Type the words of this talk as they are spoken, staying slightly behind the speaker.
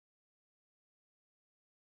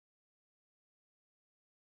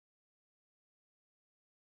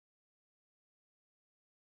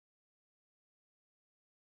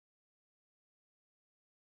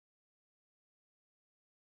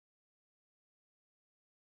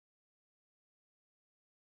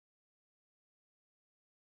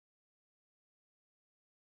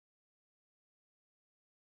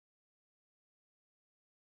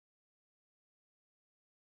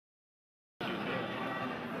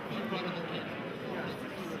She brought her whole kid.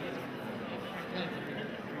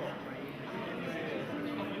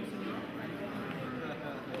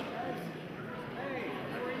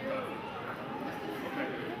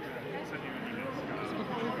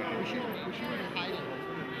 We should be hiding.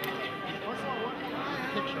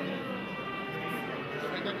 Picture.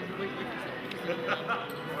 Wait, wait, wait.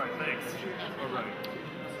 Alright, thanks. Alright.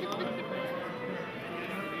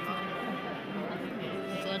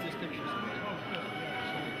 Sign this picture.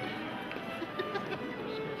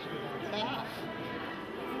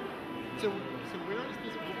 So where is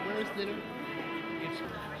this? Where is dinner? It's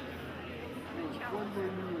one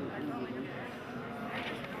more meal. I know.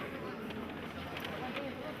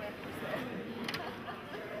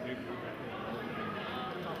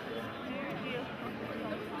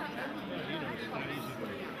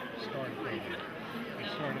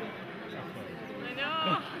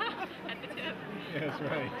 At the tip. Yeah, that's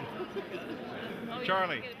right. Oh,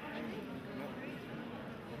 Charlie.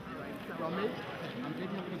 Well, maybe I'm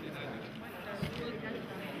taking up with this.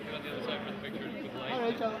 Go on the other side for the picture with light. All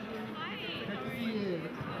right, so. Hi. Good to see you.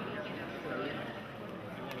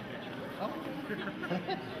 Oh.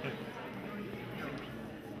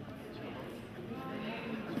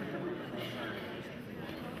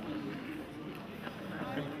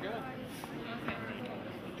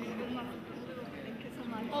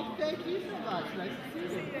 Oh, thank you so much. Nice to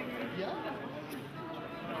see you. Yeah.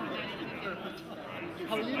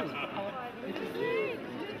 How are you? Good to see you.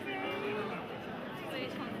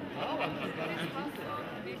 Oh, I'm so glad to see you.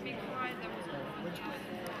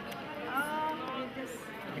 This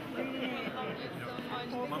really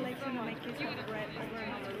hopefully my kids have read over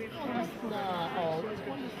and over. Oh, that's not. Oh, it's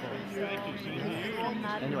wonderful.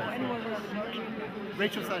 Anyway,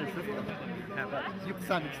 Rachel sounded terrific. You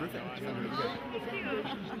sounded terrific. You sounded really good.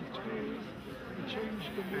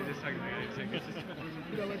 They're just talking like I think it's just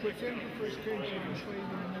You know, like when Sandra first came, she was playing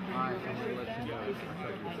and then I'm gonna let you go.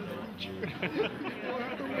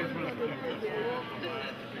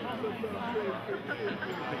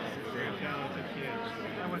 Very talented kids.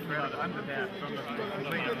 I went around. I'm the dad from the I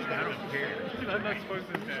don't care. I'm not supposed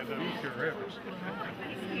to stand up. Eat your rivers.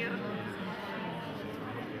 Thank you.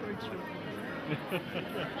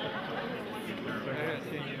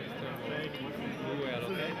 Thank you. Move out,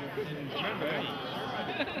 okay? Remember.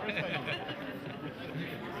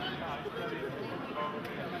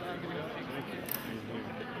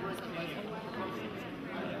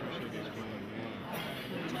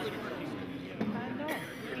 I know.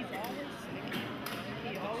 He's always sick.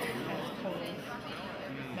 He always has cold.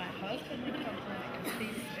 My husband would come home because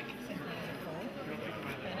he's sick and he has a cold.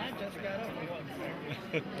 And I just got up.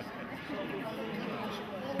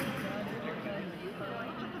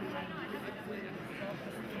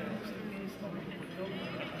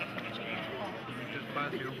 Just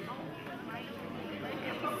pass you.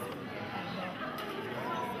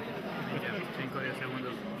 Cinco de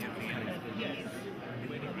segundos.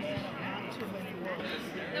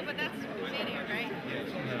 No, but that's Xavier, right?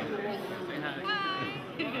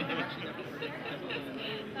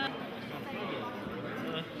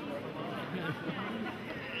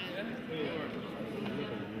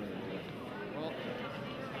 No.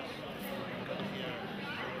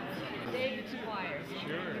 David Squires.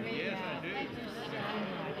 Sure, yes, I do.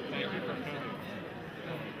 Thank you for coming.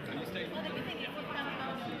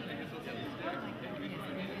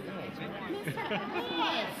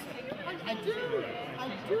 Yes, I do. I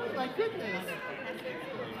do. My goodness.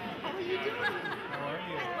 How are you doing? How are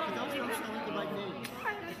you? Those don't sound like the right names.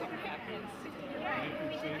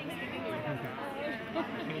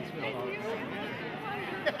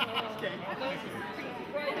 Okay.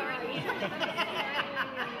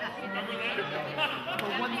 For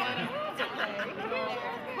one line.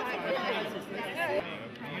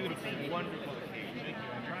 Beautiful, wonderful occasion.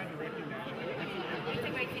 I'm trying to recognize it.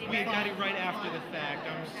 We got it right after the fact.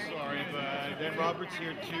 I'm sorry, but then Robert's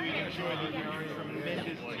here too. He enjoyed it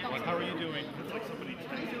tremendously. How are you doing? It's like somebody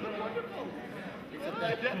You look wonderful.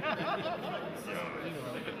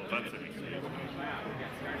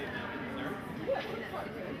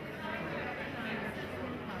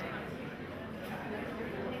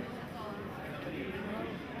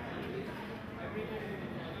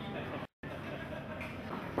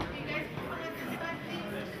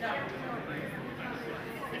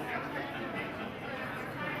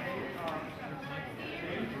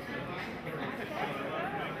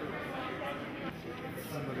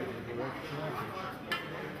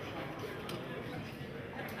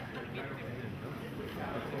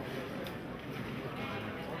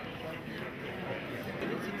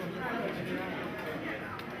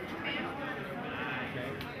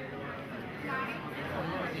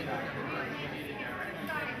 I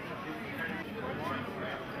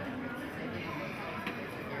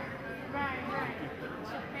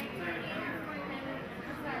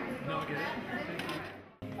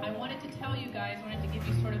wanted to tell you guys, I wanted to give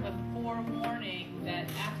you sort of a forewarning that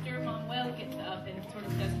after Manuel gets up and sort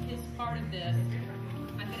of does his part of this,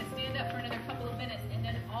 I'm going to stand up for another couple of minutes, and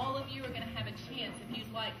then all of you are going to have a chance, if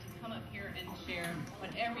you'd like, to come up here and share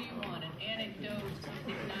whatever you want, an anecdote,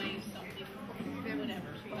 something nice, something,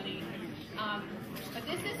 whatever, funny. But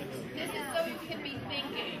this is so you can be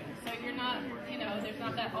thinking, so you're not, there's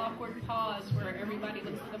not that awkward pause where everybody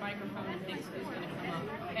looks at the microphone and thinks who's going to come up,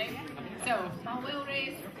 okay? So, Manuel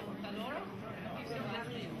Reyes Taloro,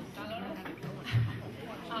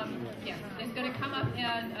 is going to come up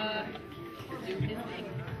and do his thing.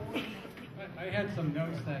 I had some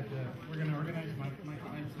notes that we're going to organize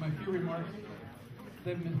my few remarks.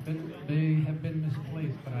 They have been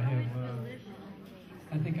misplaced, but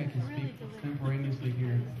I think I can speak extemporaneously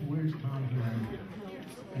here. Where's Tom here?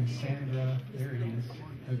 And Sandra, there he is.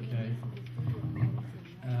 Okay.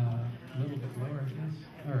 A little bit lower, I guess.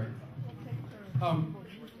 All right.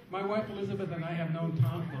 My wife Elizabeth and I have known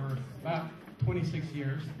Tom for about 26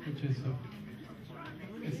 years, which is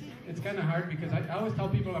it's kind of hard because I always tell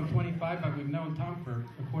people I'm 25, but we've known Tom for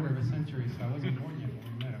a quarter of a century, so I wasn't born yet when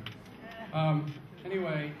we met him.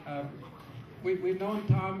 Anyway, we've known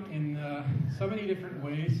Tom in so many different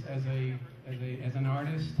ways as an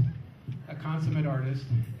artist, a consummate artist,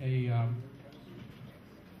 a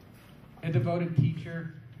devoted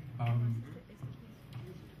teacher,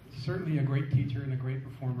 certainly a great teacher and a great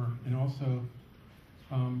performer, and also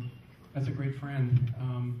as a great friend.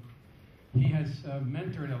 He has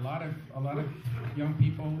mentored a lot of young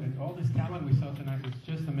people, and all this talent we saw tonight was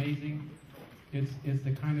just amazing. It's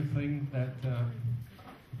the kind of thing that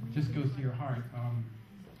just goes to your heart.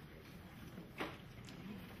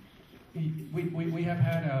 We have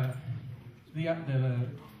had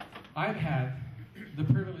I've had the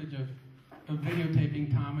privilege of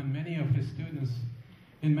videotaping Tom and many of his students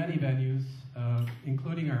in many venues,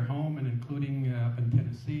 including our home and including in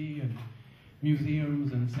Tennessee and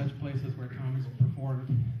museums and such places where Tom has performed.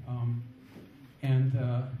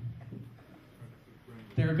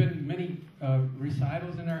 There have been many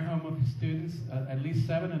recitals in our home of his students. At least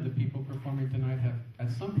 7 of the people performing tonight have,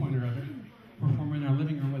 at some point or other, performed in our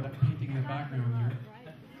living room with a painting in the background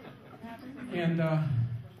here. And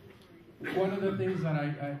one of the things that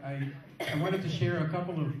I wanted to share a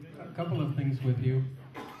couple of things with you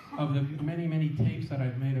of the many tapes that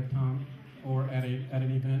I've made of Tom, or at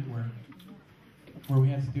an event where we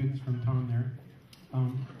had students from Tom there.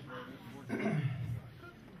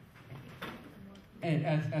 And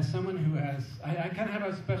as someone who has, I kind of have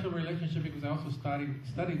a special relationship because I also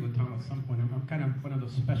studied with Tom at some point. I'm kind of one of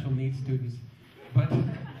those special needs students, but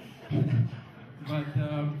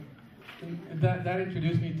that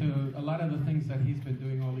introduced me to a lot of the things that he's been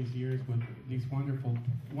doing all these years with these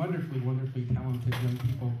wonderfully talented young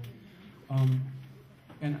people.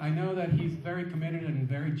 And I know that he's very committed and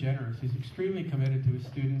very generous. He's extremely committed to his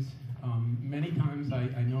students. Many times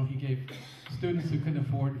I know he gave students who couldn't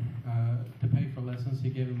afford to pay for lessons, he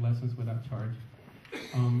gave them lessons without charge.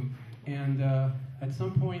 At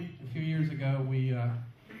some point a few years ago, we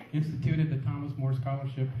instituted the Thomas More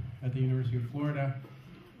Scholarship at the University of Florida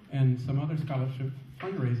and some other scholarship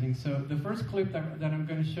fundraising. So the first clip that I'm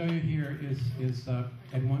going to show you here is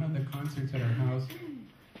at one of the concerts at our house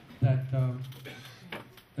that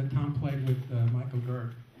Tom played with Michael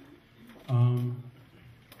Gerd.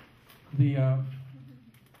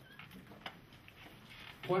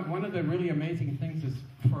 One of the really amazing things is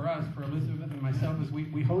for us, for Elizabeth and myself, is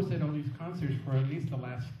we hosted all these concerts for at least the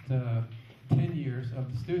last 10 years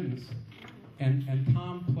of the students. And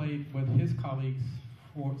Tom played with his colleagues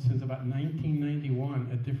since about 1991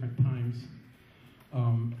 at different times,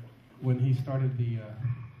 when he started the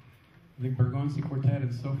Virtuosi Quartet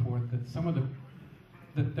and so forth. That some of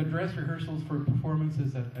the dress rehearsals for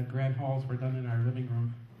performances at Grand Halls were done in our living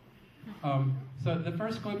room. So the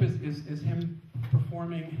first clip is him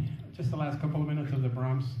performing just the last couple of minutes of the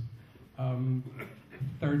Brahms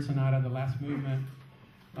Third Sonata, the last movement.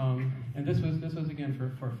 And this was again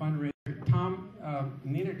for a fundraiser.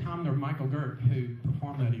 Neither Tom nor Michael Gerd, who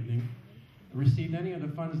performed that evening, received any of the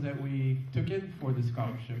funds that we took in for the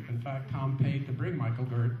scholarship. In fact, Tom paid to bring Michael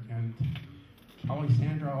Gerd, and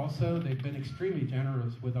Sandra also. They've been extremely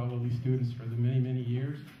generous with all of these students for the many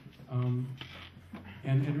years.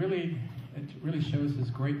 And it really shows his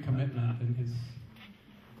great commitment and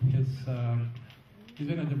he's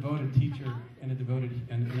been a devoted teacher and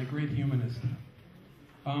a great humanist.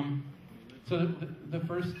 So the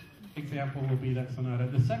first example will be that sonata.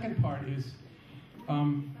 The second part is,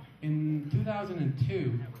 in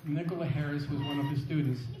 2002, Nicola Harris was one of the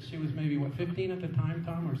students. She was maybe, what, 15 at the time,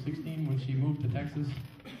 Tom, or 16 when she moved to Texas?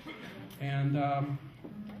 And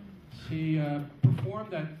she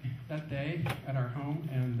performed that day at our home,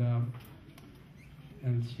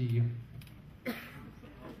 and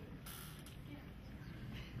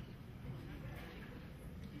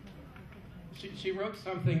she wrote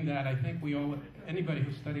something that I think anybody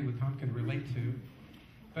who studied with Tom can relate to,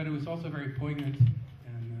 but it was also very poignant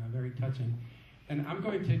and very touching. And I'm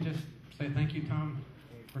going to just say thank you, Tom,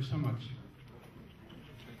 for so much.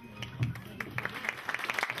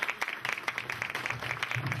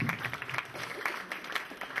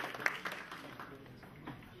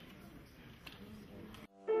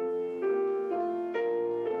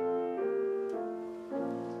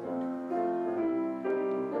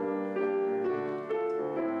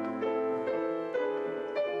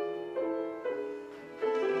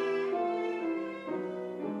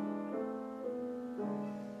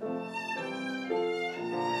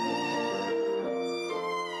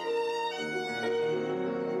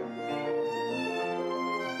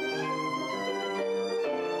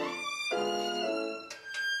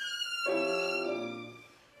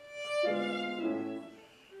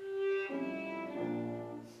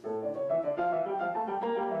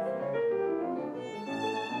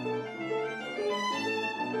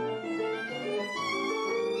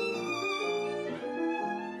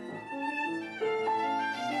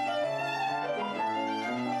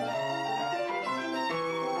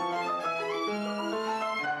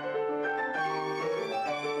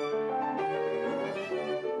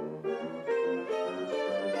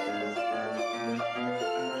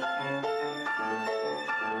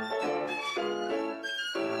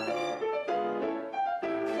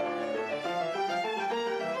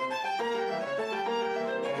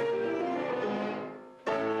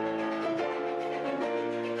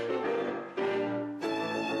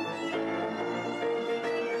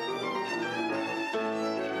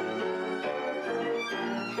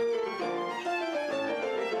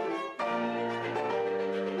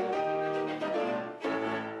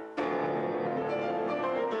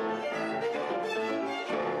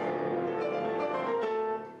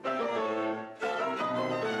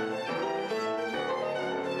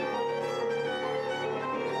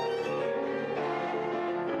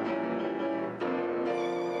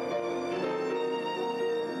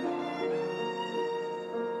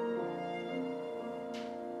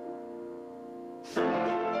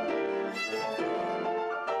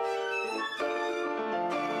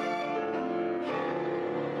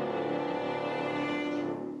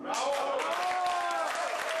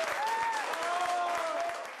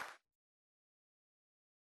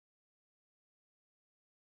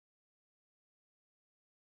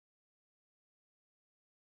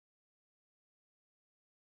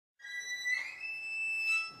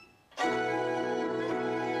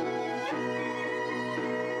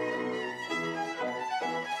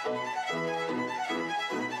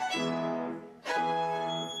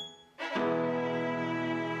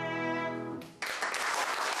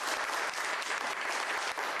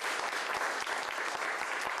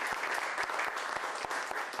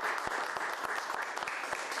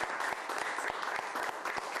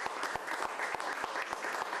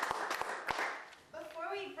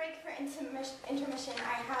 Intermission,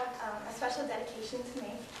 I have a special dedication to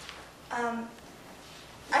make.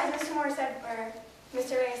 As Mr. Moore said, or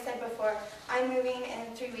Mr. Reyes said before, I'm moving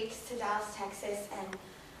in 3 weeks to Dallas, Texas, and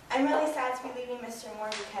I'm really sad to be leaving Mr. Moore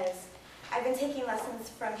because I've been taking lessons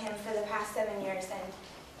from him for the past 7 years, and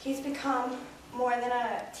he's become more than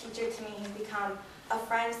a teacher to me. He's become a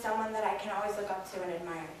friend, someone that I can always look up to and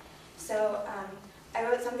admire. So I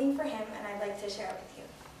wrote something for him, and I'd like to share it with you.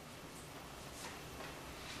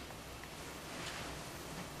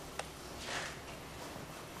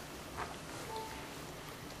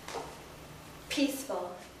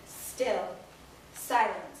 Peaceful, still,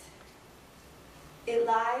 silent. It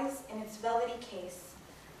lies in its velvety case.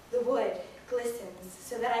 The wood glistens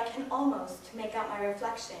so that I can almost make out my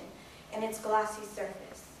reflection in its glossy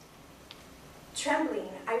surface. Trembling,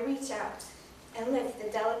 I reach out and lift the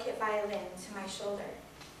delicate violin to my shoulder.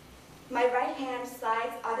 My right hand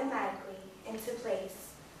slides automatically into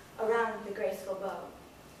place around the graceful bow.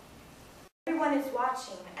 Everyone is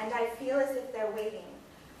watching, and I feel as if they're waiting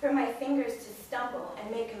for my fingers to stumble and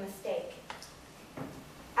make a mistake.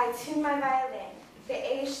 I tune my violin. The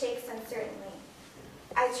A shakes uncertainly.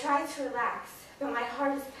 I try to relax, but my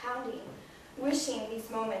heart is pounding, wishing these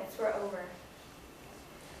moments were over.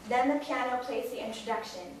 Then the piano plays the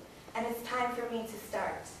introduction, and it's time for me to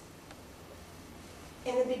start.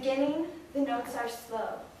 In the beginning, the notes are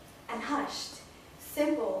slow and hushed,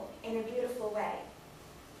 simple in a beautiful way.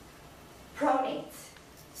 Pronates,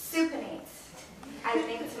 supinates, I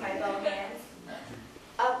think to my bow hands.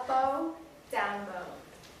 Up bow, down bow,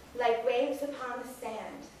 like waves upon the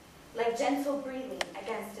sand, like gentle breathing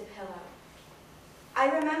against a pillow. I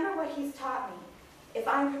remember what he's taught me. If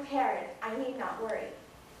I'm prepared, I need not worry.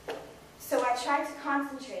 So I try to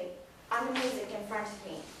concentrate on the music in front of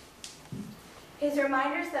me. His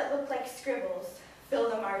reminders that look like scribbles fill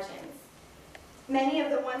the margins. Many of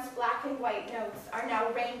the once black and white notes are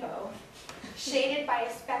now rainbow, shaded by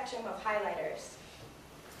a spectrum of highlighters.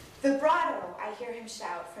 Vibrato, I hear him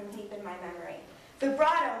shout from deep in my memory.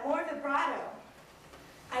 Vibrato, more vibrato.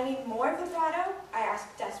 I need more vibrato? I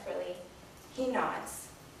ask desperately. He nods.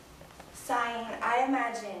 Sighing, I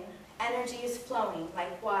imagine energy is flowing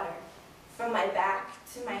like water from my back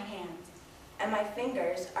to my hand, and my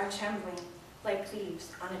fingers are trembling like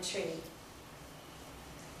leaves on a tree.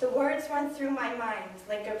 The words run through my mind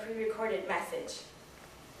like a pre-recorded message.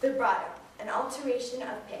 Vibrato, an alteration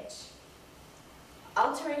of pitch.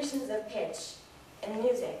 Alterations of pitch in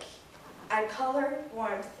music add color,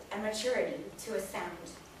 warmth, and maturity to a sound.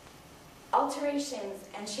 Alterations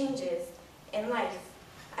and changes in life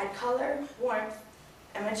add color, warmth,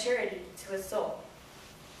 and maturity to a soul.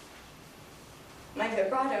 My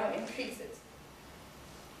vibrato increases.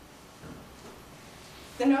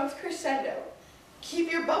 The notes crescendo.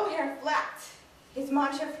 Keep your bow hair flat. His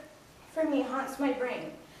mantra for me haunts my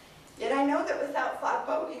brain. Yet I know that without flat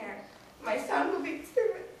bow hair, my sound will be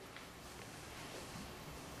timid.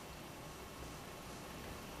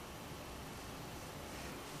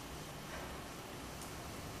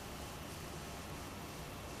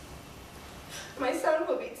 My sound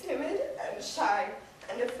will be timid and shy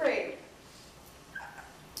and afraid.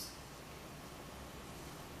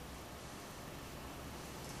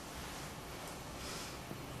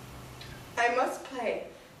 I must play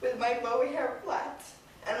with my bow hair flat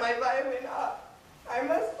and my violin up. I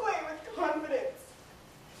must play with confidence.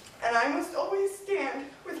 And I must always stand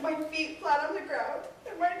with my feet flat on the ground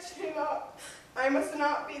and my chin up. I must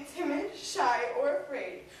not be timid, shy, or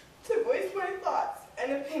afraid to voice my thoughts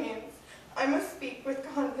and opinions. I must speak with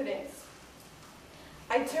confidence.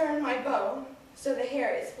 I turn my bow so the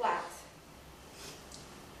hair is flat.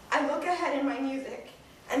 I look ahead in my music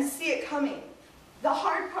and see it coming. The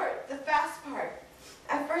hard part, the fast part.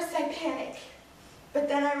 At first I panic, but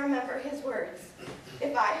then I remember his words.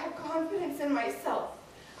 If I have confidence in myself,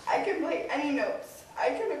 I can play any notes. I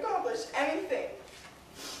can accomplish anything.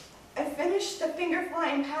 I finished the finger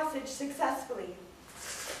flying passage successfully.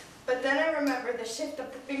 But then I remember the shift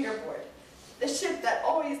of the fingerboard, the shift that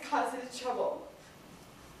always causes trouble.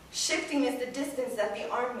 Shifting is the distance that the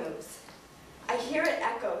arm moves. I hear it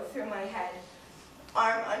echo through my head.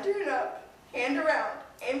 Arm under and up, hand around,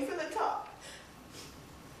 aim for the top.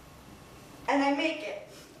 And I make it.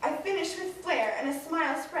 I finish with flair and a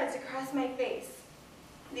smile spreads across my face.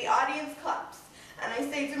 The audience claps, and I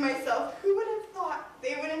say to myself, who would have thought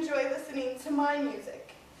they would enjoy listening to my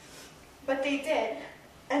music? But they did,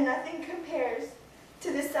 and nothing compares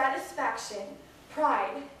to the satisfaction,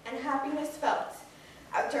 pride, and happiness felt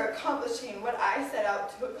after accomplishing what I set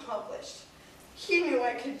out to accomplish. He knew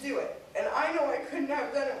I could do it, and I know I couldn't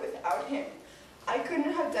have done it without him. I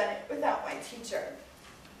couldn't have done it without my teacher.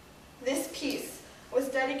 This piece was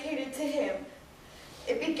dedicated to him.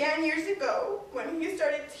 It began years ago when he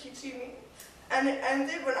started teaching me, and it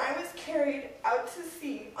ended when I was carried out to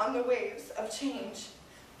sea on the waves of change.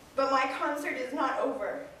 But my concert is not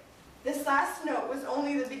over. This last note was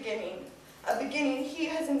only the beginning, a beginning he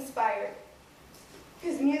has inspired.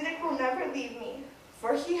 His music will never leave me,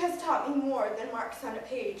 for he has taught me more than marks on a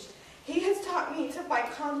page. He has taught me to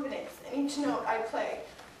find confidence in each note I play.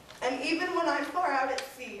 And even when I'm far out at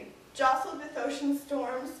sea, jostled with ocean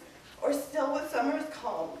storms, or still with summer's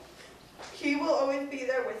calm, he will always be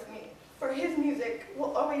there with me, for his music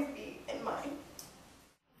will always be in mine.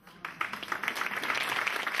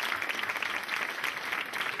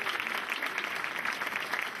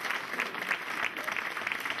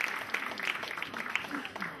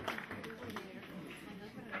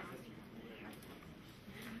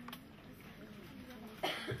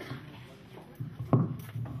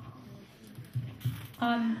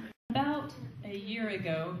 About a year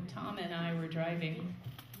ago, Tom and I were driving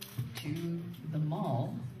to the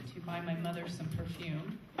mall to buy my mother some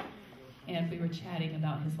perfume, and we were chatting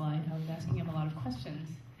about his life. I was asking him a lot of questions,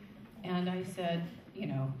 and I said, you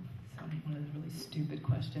know, one of the really stupid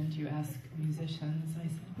questions you ask musicians. I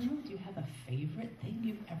said, well, do you have a favorite thing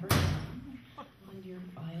you've ever done on your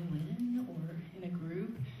violin or in a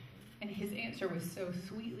group? And his answer was so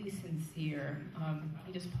sweetly sincere.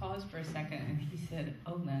 He just paused for a second and he said,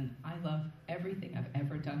 "Oh, Lynn, I love everything I've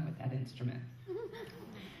ever done with that instrument."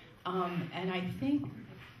 And I think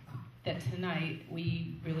that tonight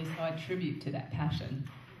we really saw a tribute to that passion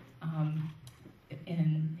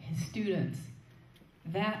in his students.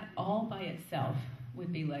 That all by itself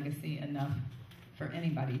would be legacy enough for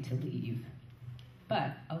anybody to leave.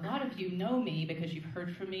 But a lot of you know me because you've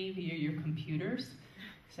heard from me via your computers.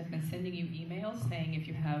 So I've been sending you emails saying if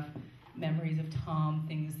you have memories of Tom,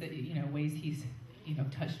 things that, ways he's,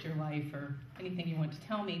 touched your life or anything you want to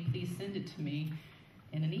tell me, please send it to me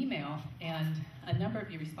in an email. And a number of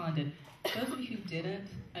you responded. Those of you who didn't,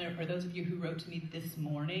 or those of you who wrote to me this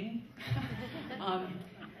morning,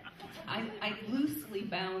 I loosely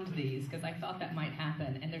bound these because I thought that might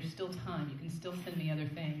happen, and there's still time. You can still send me other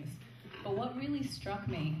things. But what really struck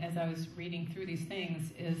me as I was reading through these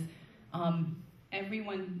things is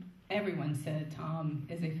everyone said Tom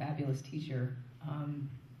is a fabulous teacher,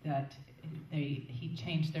 that he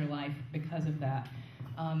changed their life because of that.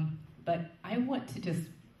 But I want to just,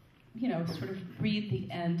 sort of read the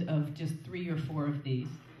end of just 3 or 4 of these.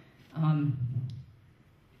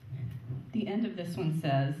 The end of this one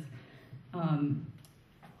says,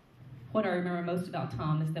 what I remember most about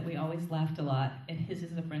Tom is that we always laughed a lot, and his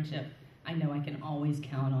is a friendship I know I can always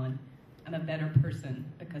count on. I'm a better person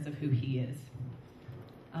because of who he is.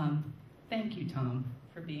 Thank you, Tom,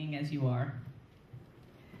 for being as you are.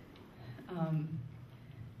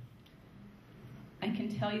 I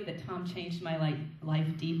can tell you that Tom changed my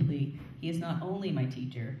life deeply. He is not only my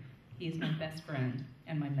teacher, he is my best friend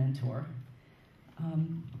and my mentor.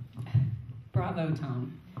 Bravo,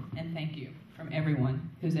 Tom, and thank you from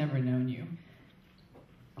everyone who's ever known you.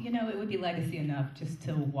 It would be legacy enough just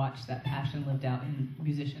to watch that passion lived out in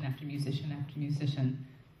musician after musician after musician.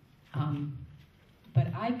 But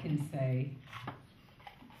I can say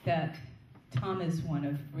that Tom is one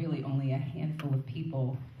of really only a handful of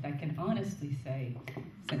people that can honestly say,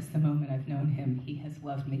 since the moment I've known him, he has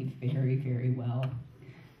loved me very, very well.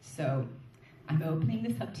 So I'm opening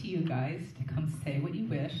this up to you guys to come say what you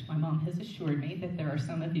wish. My mom has assured me that there are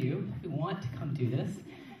some of you who want to come do this.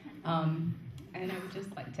 And I would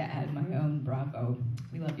just like to add my own bravo.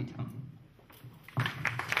 We love you, Tom.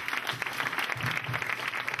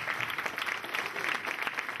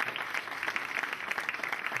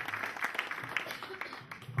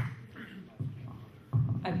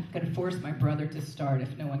 I'm going to force my brother to start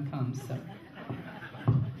if no one comes. So.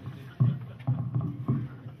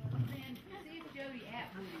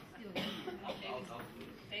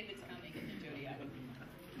 David's coming, and then Jody Atwood.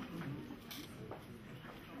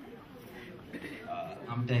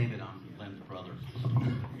 I'm David. I'm Lynn's brother.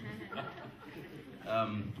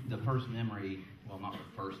 The first memory, well, not the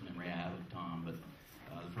first memory I have of Tom, but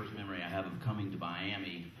the first memory I have of coming to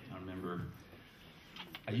Miami, I remember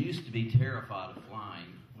I used to be terrified of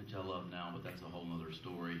flying, which I love now, but that's a whole other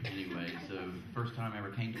story. Anyway, so first time I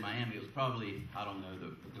ever came to Miami, it was probably, I don't know,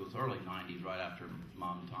 it was early 90s, right after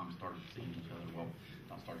Mom and Tom started seeing each other. Well,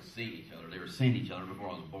 not started seeing each other, they were seeing each other before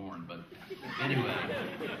I was born, but anyway,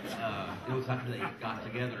 it was after they got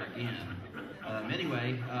together again.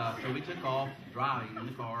 So we took off driving in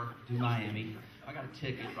the car to Miami. I got a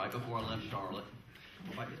ticket right before I left Charlotte.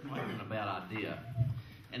 Like, it might have been a bad idea.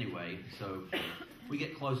 Anyway, so we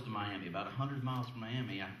get close to Miami, about 100 miles from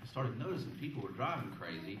Miami. I started noticing people were driving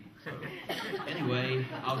crazy. So anyway,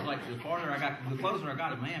 I was like, the closer I got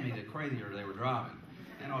to Miami, the crazier they were driving.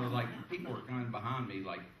 And I was like, people were coming behind me.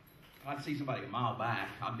 Like, I'd see somebody a mile back,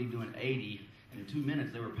 I'd be doing 80, and in 2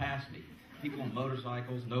 minutes they were past me. People on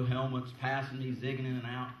motorcycles, no helmets, passing me, zigging in and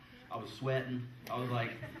out. I was sweating. I was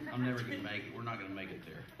like, I'm never going to make it. We're not going to make it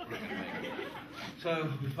there. We're not going to make it. So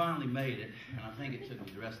we finally made it, and I think it took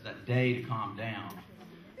me the rest of that day to calm down.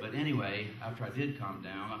 But anyway, after I did calm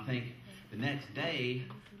down, I think the next day,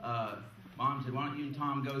 Mom said, why don't you and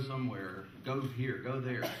Tom go somewhere? Go here, go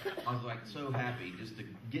there. I was like so happy just to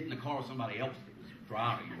get in the car with somebody else that was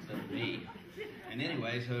driving instead of me. And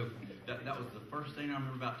anyway, so that was the first thing I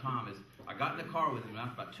remember about Tom is I got in the car with him, and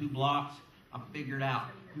after about 2 blocks, I figured out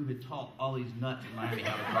who had taught all these nuts in Miami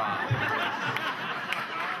how to drive.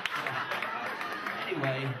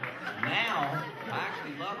 Anyway, now I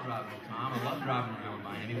actually love driving with Tom. I love driving around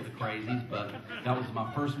Miami with the crazies, but that was my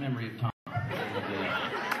first memory of Tom.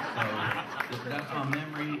 So that's my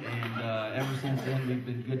memory, and ever since then we've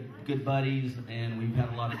been good buddies, and we've had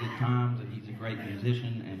a lot of good times, and he's a great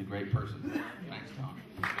musician and a great person. Thanks, Tom.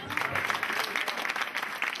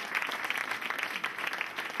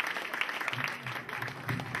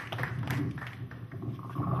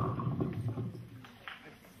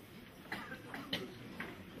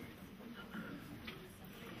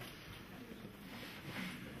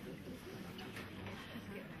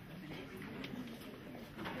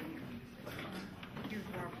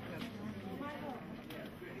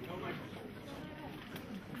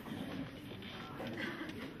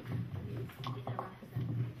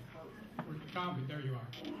 Tom, there you are.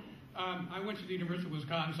 I went to the University of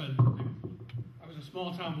Wisconsin. I was a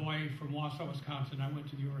small-town boy from Wausau, Wisconsin. I went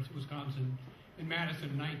to the University of Wisconsin in Madison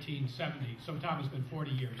in 1970, so Tom has been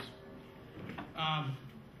 40 years.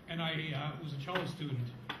 And I was a cello student,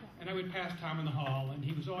 and I would pass Tom in the hall, and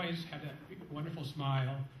he was always had that wonderful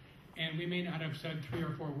smile, and we may not have said 3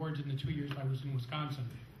 or 4 words in the 2 years I was in Wisconsin.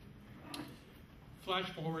 Flash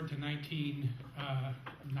forward to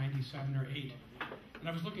 1997 or 8, and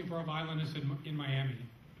I was looking for a violinist in Miami.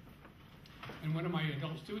 And one of my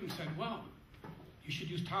adult students said, well, you should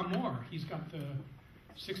use Tom Moore. He's got the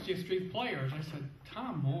 60th Street Players. I said,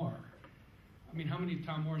 Tom Moore? I mean, how many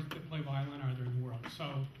Tom Moores that play violin are there in the world?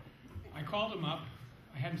 So I called him up.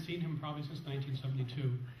 I hadn't seen him probably since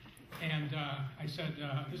 1972. And I said,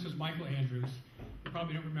 this is Michael Andrews. You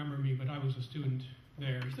probably don't remember me, but I was a student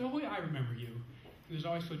there. He said, oh, yeah, I remember you. He was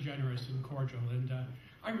always so generous and cordial. And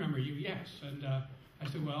I remember you, yes. And I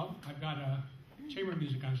said, well, I've got a chamber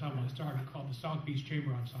music ensemble I started called the South Beach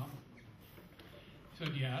Chamber Ensemble. He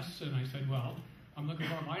said, yes. And I said, well, I'm looking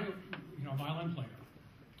for a violin player.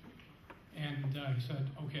 And he said,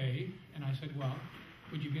 okay. And I said, well,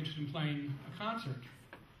 would you be interested in playing a concert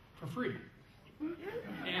for free?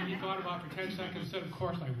 And he thought about it for 10 seconds and said, of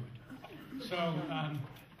course I would. So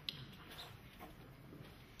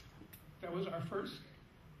that was our first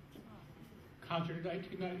concert in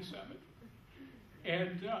 1997.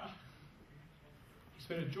 And he's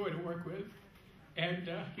been a joy to work with. And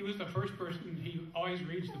he was the first person, he always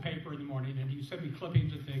reads the paper in the morning, and he sent me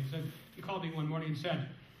clippings of things. And he called me one morning and said,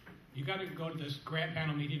 you got to go to this grant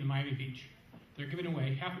panel meeting in Miami Beach. They're giving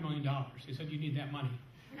away $500,000. He said, you need that money.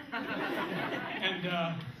 And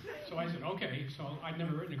so I said, okay. So I'd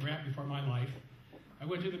never written a grant before in my life. I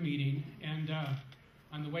went to the meeting, and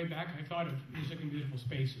on the way back, I thought of Music in Beautiful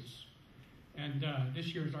Spaces. And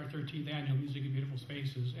this year is our 13th annual Music in Beautiful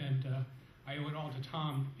Spaces. And I owe it all to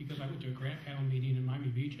Tom because I went to a grant panel meeting in Miami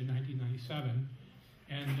Beach in 1997.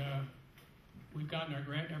 And we've gotten our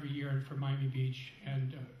grant every year for Miami Beach.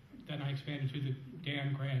 And then I expanded to the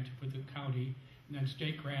Dan grant with the county, and then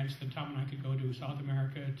state grants that Tom and I could go to South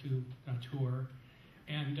America to tour.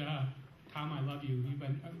 And Tom, I love you. You've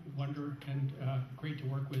been a wonder and great to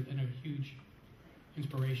work with and a huge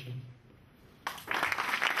inspiration.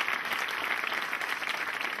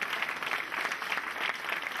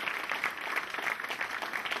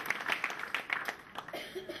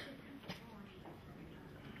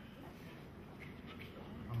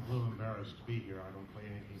 I'm a little embarrassed to be here. I don't play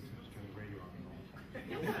anything since turning radio on.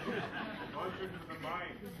 Closer to the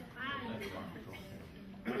mic. That's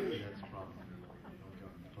a problem. Don't get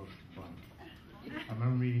close to the fun. I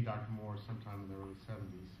remember meeting Dr. Moore sometime in the early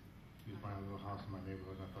 70s. He was buying a little house in my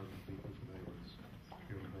neighborhood. I thought it would be good for neighbors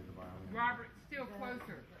here to play the violin. Robert, still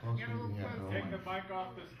closer. Closer Get a little than closer. Take the mic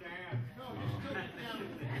off the stand.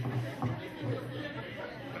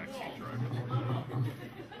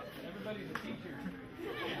 Everybody's a teacher.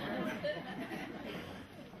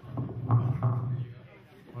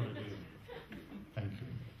 What a deal. Thank you.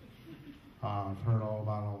 I've heard all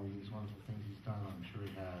about all these wonderful things he's done. I'm sure he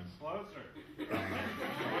has. Closer.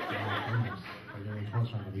 Oh my goodness. If I get any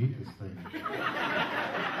closer, I'm going to eat this thing.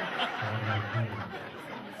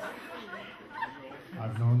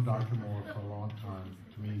 I've known Dr. Moore for a long time.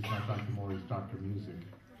 To me, he's not Dr. Moore, he's Dr. Music.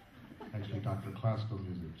 Actually, Dr. Classical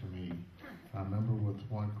Music to me. I remember with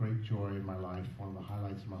one great joy in my life, one of the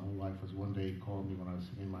highlights of my whole life was one day he called me when I was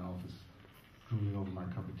sitting in my office, drooling over my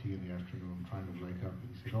cup of tea in the afternoon, trying to wake up. And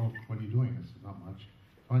he said, oh, what are you doing? I said, not much.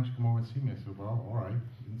 Why don't you come over and see me? I said, well, all right.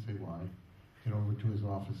 He didn't say why. Get over to his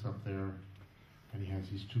office up there, and he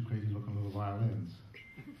has these 2 crazy-looking little violins.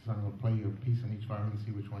 He said, I'm going to play you a piece on each violin and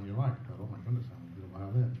see which one you like. I thought, oh my goodness, I'm going to do a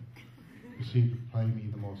violin. You see, he would play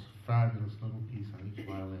me the most fabulous little piece on each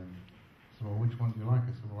violin. I said, well, which one do you like?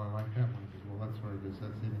 I said, well, I like that one. He said, well, that's very good.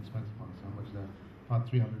 That's the inexpensive one. I said, how much is that? About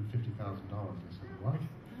 $350,000. I said, what? He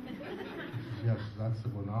says, yes, that's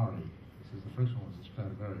the Bonari. He says, the first one was the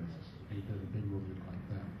Stradivarius. He says, if you did a big room, you'd like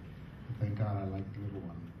that. But thank God I like the little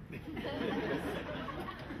one.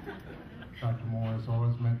 Dr. Moore has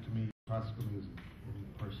always meant to me classical music in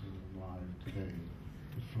person and live today.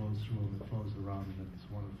 It flows through him, it flows around him, and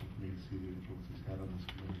it's wonderful for me to see the influence he's had on this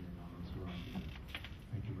community and on us around him.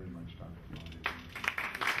 Thank you very much, Dr. Moore.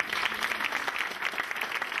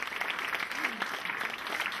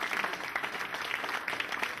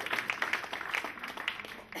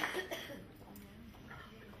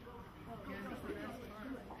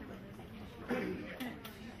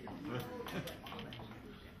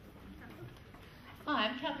 Hi,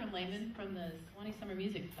 I'm Catherine Lehman from the Swanee Summer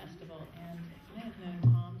Music Festival, and I have known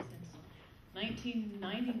Tom since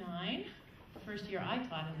 1999, the first year I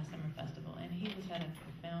taught in the Summer Festival, and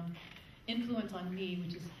influence on me,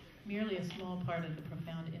 which is merely a small part of the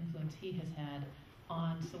profound influence he has had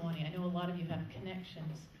on Sewanee. I know a lot of you have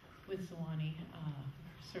connections with Sewanee.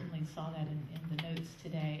 Certainly saw that in the notes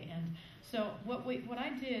today. And so what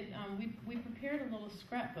I did, we prepared a little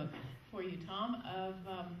scrapbook for you, Tom, of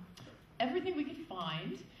everything we could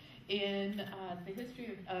find in the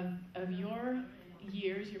history of your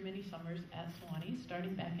years, your many summers at Sewanee,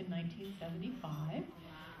 starting back in 1975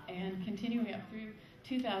 and continuing up through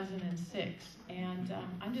 2006. And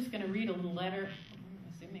I'm just going to read a little letter,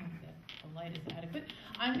 assuming that the light is adequate.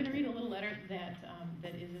 I'm going to read a little letter that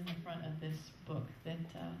is in the front of this book that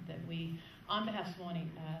we, on behalf of Sewanee,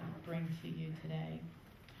 bring to you today.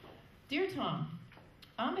 Dear Tom,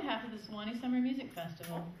 on behalf of the Sewanee Summer Music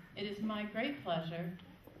Festival, it is my great pleasure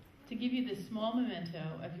to give you this small memento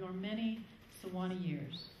of your many Sewanee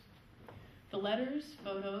years. The letters,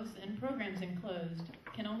 photos, and programs enclosed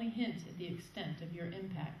can only hint at the extent of your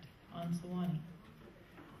impact on Sewanee.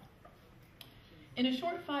 In a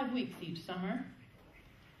short 5 weeks each summer,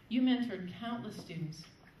 you mentored countless students,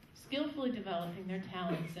 skillfully developing their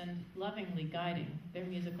talents and lovingly guiding their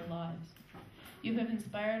musical lives. You have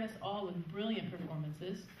inspired us all with brilliant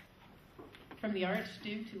performances, from the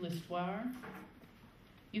Archduke to l'Histoire.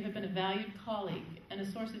 You have been a valued colleague and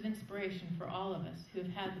a source of inspiration for all of us who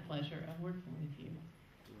have had the pleasure of working with you.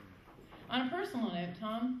 On a personal note,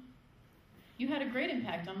 Tom, you had a great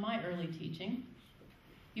impact on my early teaching.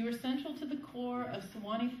 You were central to the core of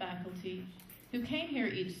Sewanee faculty who came here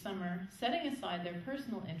each summer, setting aside their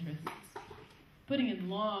personal interests, putting in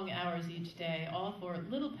long hours each day, all for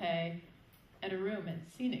little pay and a room at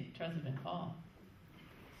scenic Trezevant Hall.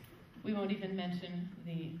 We won't even mention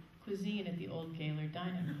the cuisine at the Old Gaylor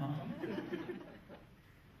Dining Hall.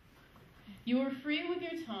 You were free with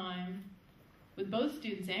your time with both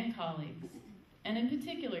students and colleagues, and in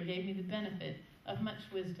particular gave me the benefit of much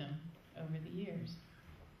wisdom over the years.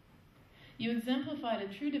 You exemplified a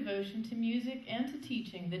true devotion to music and to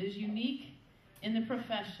teaching that is unique in the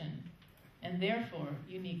profession, and therefore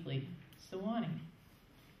uniquely Sewanee.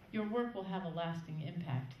 Your work will have a lasting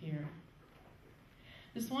impact here.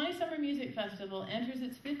 The Sewanee Summer Music Festival enters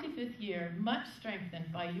its 55th year, much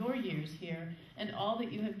strengthened by your years here and all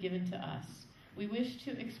that you have given to us. We wish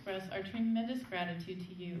to express our tremendous gratitude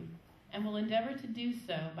to you, and will endeavor to do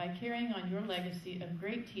so by carrying on your legacy of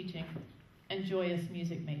great teaching and joyous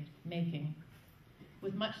music making.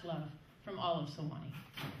 With much love from all of Sewanee.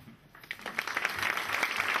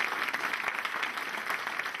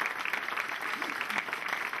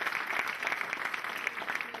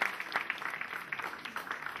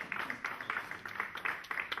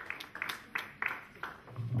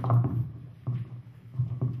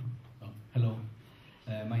 Hello,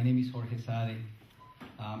 my name is Jorge Sade.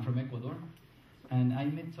 I'm from Ecuador, and I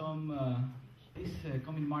met Tom this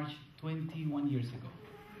coming March 21 years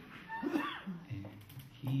ago.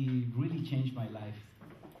 He really changed my life.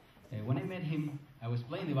 When I met him, I was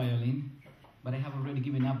playing the violin, but I have already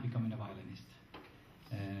given up becoming a violinist.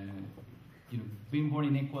 Being born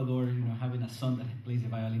in Ecuador, having a son that plays the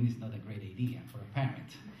violin is not a great idea for a parent.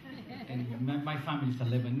 And my family is a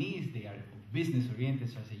Lebanese, they are business oriented,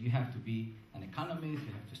 so I said, you have to be an economist,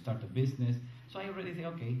 you have to start a business. So I already said,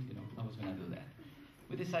 okay, I was gonna do that.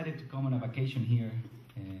 We decided to come on a vacation here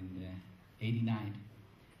in '89.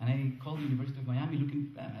 And I called the University of Miami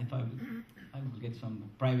I thought I would get some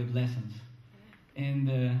private lessons. And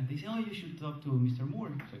they said, oh, you should talk to Mr.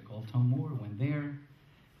 Moore. So I called Tom Moore, went there,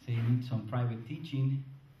 said, you need some private teaching.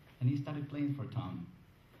 And he started playing for Tom.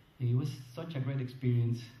 It was such a great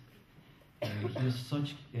experience. He was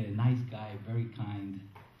such a nice guy, very kind.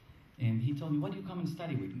 And he told me, why don't you come and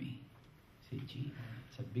study with me? I said, gee,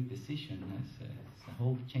 it's a big decision. It's a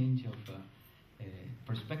whole change of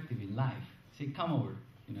perspective in life. I said, come over.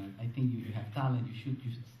 I think you have talent, you should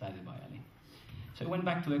study violin. So I went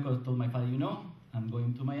back to Ecuador, told my father, I'm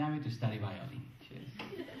going to Miami to study violin.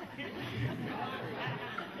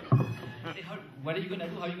 I said, what are you going to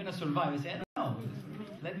do? How are you going to survive? I said, I don't know.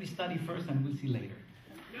 Let me study first and we'll see later.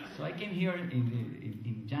 So I came here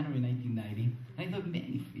in January 1990, and I thought,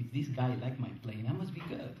 man, if this guy liked my playing, I must be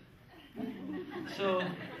good. So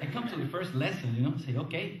I come to the first lesson, say,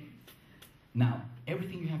 okay, now,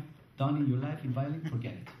 everything you have done in your life in violin,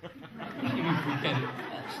 forget it. You mean forget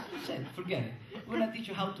it? Forget it. We're going to teach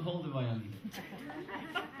you how to hold the violin.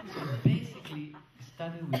 So basically, I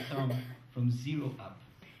started with Tom from zero up.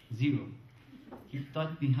 Zero. He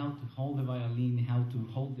taught me how to hold the violin, how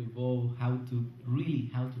to hold the bow, how to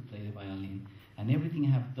play the violin. And everything I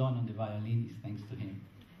have done on the violin is thanks to him.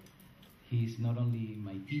 He's not only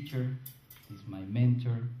my teacher, he's my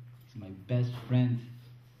mentor, he's my best friend.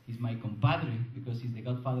 He's my compadre because he's the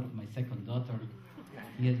godfather of my second daughter.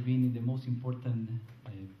 He has been in the most important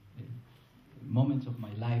moments of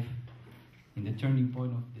my life. In the turning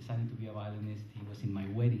point of deciding to be a violinist, he was in my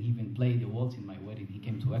wedding. He even played the waltz in my wedding. He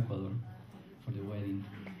came to Ecuador for the wedding.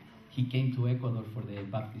 He came to Ecuador for the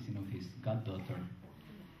baptism of his goddaughter.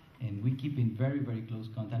 And we keep in very, very close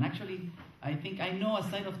contact. And actually, I think I know a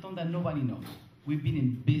side of Tom that nobody knows. We've been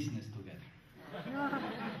in business together.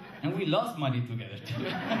 And we lost money together, too.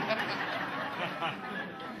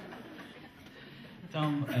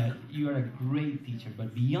 Tom, you are a great teacher,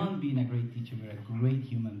 but beyond being a great teacher, you're a great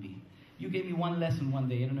human being. You gave me one lesson one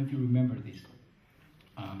day. I don't know if you remember this.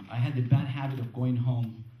 I had the bad habit of going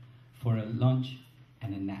home for a lunch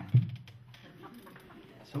and a nap.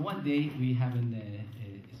 So one day, we having a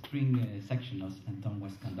string section, and Tom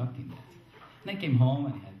was conducting that. And I came home,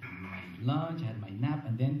 and I had my lunch, I had my nap,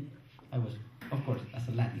 and then I was, of course, as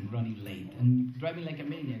a Latin, running late and driving like a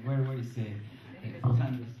maniac. Where is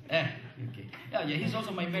Sanders? Okay. Yeah, he's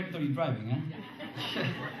also my mandatory driving,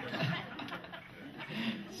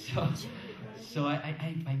 huh? So I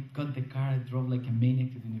got the car, I drove like a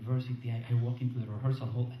maniac to the university. I walked into the rehearsal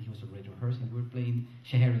hall, and he was already rehearsing. We were playing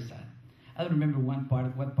Scheherazade. I don't remember what part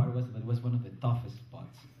it was, but it was one of the toughest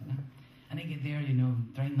spots. You know? And I get there,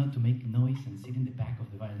 trying not to make noise and sit in the back of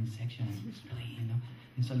the violin section and just play,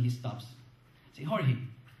 And so he stops. I say, Jorge,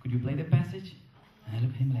 could you play the passage? And I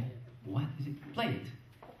look at him like, what is it? Play it.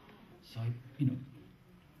 So I,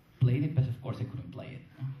 played it, but of course I couldn't play it.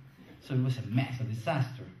 No? So it was a mess, a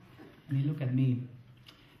disaster. And he looked at me,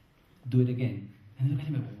 do it again. And I looked at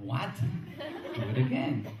him like, what? Do it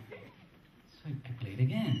again. So I played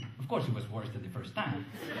again. Of course it was worse than the first time.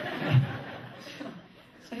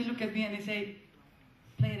 So he looked at me and he said,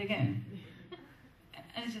 play it again.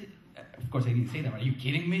 And I said, of course I didn't say that, are you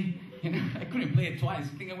kidding me? I couldn't play it twice.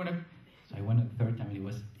 I think I would have. So I went the third time and it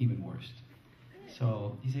was even worse.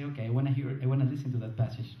 So he said, okay, I want to listen to that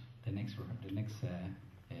passage, the next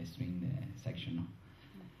string section.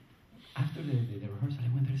 After the rehearsal,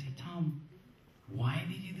 I went there and said, Tom, why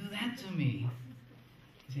did you do that to me?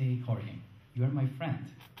 He said, Jorge, you are my friend,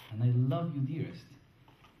 and I love you dearest,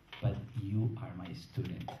 but you are my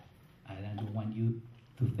student. I don't want you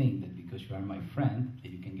to think that because you are my friend,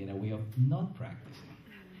 that you can get away of not practicing.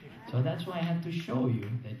 So that's why I had to show you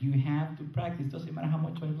that you have to practice. Doesn't matter how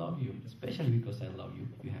much I love you, especially because I love you,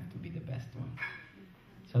 you have to be the best one.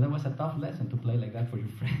 So that was a tough lesson to play like that for your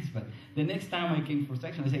friends. But the next time I came for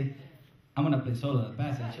section, I said, I'm going to play solo that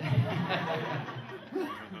passage.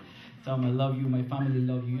 Tom, I love you, my family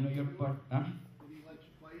love you. Your part, huh? Did he let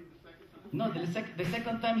you play the second time? No, the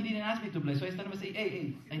second time he didn't ask me to play. So I started to say,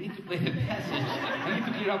 hey, I need to play the passage. I need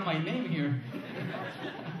to clear up my name here.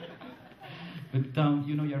 But Tom,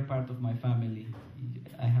 you're part of my family.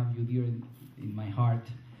 I have you dear in my heart.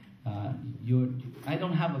 I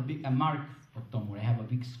don't have a mark of Tom Moore. I have a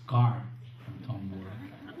big scar from Tom Moore.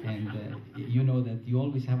 And you know that you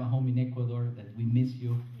always have a home in Ecuador, that we miss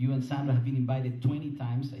you. You and Sandra have been invited 20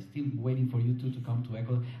 times. I'm still waiting for you two to come to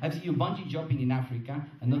Ecuador. I've seen you bungee jumping in Africa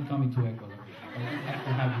and not coming to Ecuador. But we have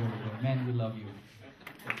to have you over there. Man, we love you.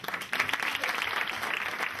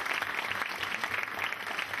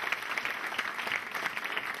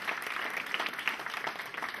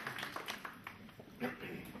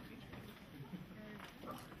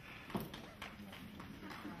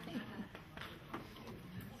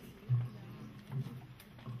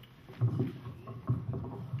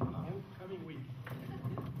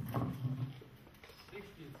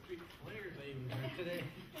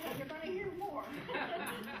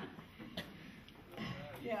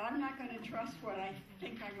 What I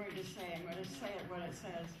think I'm going to say. I'm going to say it what it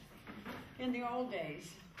says. In the old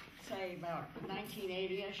days, say about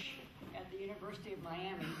 1980-ish, at the University of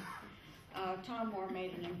Miami, Tom Moore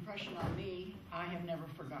made an impression on me I have never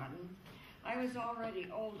forgotten. I was already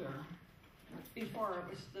older, before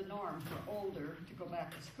it was the norm for older to go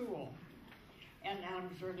back to school. And now I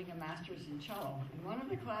was earning a master's in cello. And one of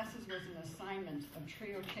the classes was an assignment of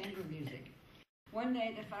trio chamber music. One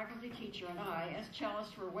day, the faculty teacher and I, as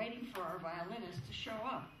cellists, were waiting for our violinist to show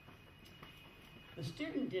up. The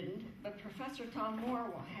student didn't, but Professor Tom Moore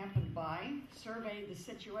happened by, surveyed the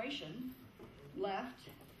situation, left,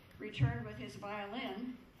 returned with his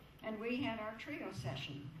violin, and we had our trio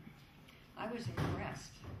session. I was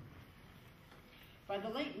impressed. By the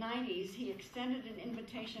late 90s, he extended an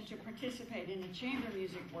invitation to participate in a chamber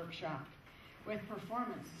music workshop with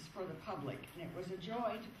performances for the public, and it was a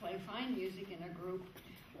joy to play fine music in a group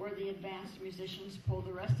where the advanced musicians pulled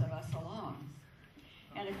the rest of us along.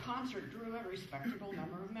 And a concert drew a respectable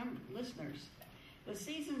number of listeners. The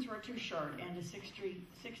seasons were too short, and the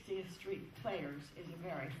 60th Street Players is a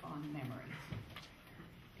very fond memory.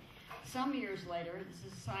 Some years later, this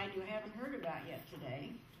is a side you haven't heard about yet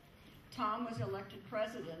today, Tom was elected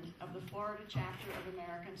president of the Florida chapter of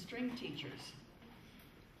American String Teachers.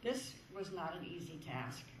 This was not an easy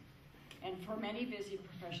task. And for many busy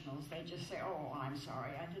professionals, they just say, oh, I'm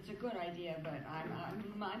sorry, it's a good idea, but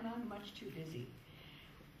I'm much too busy.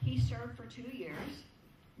 He served for 2 years,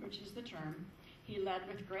 which is the term. He led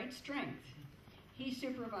with great strength. He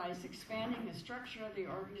supervised expanding the structure of the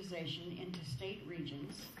organization into state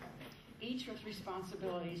regions, each with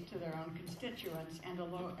responsibilities to their own constituents and a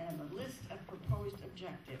list of proposed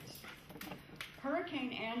objectives.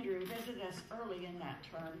 Hurricane Andrew visited us early in that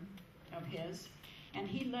term of his, and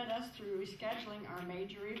he led us through rescheduling our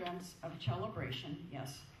major events of celebration.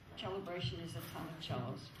 Yes, celebration is a ton of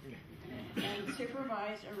cellos. And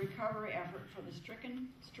supervised a recovery effort for the stricken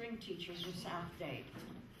string teachers of South Dade.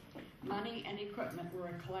 Money and equipment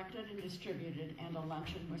were collected and distributed, and a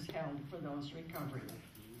luncheon was held for those recovering.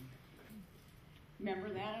 Remember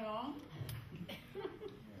that at all?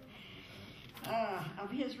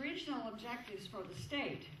 Of his regional objectives for the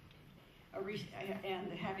state,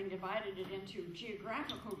 and having divided it into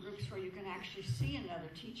geographical groups where you can actually see another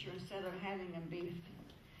teacher instead of having them be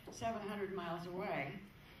 700 miles away,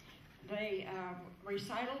 the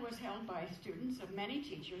recital was held by students of many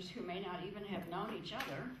teachers who may not even have known each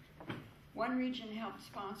other. One region helped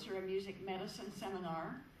sponsor a music medicine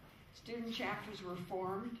seminar. Student chapters were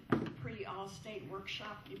formed, a pre-all-state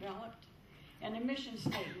workshop developed, and a mission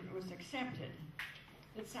statement was accepted.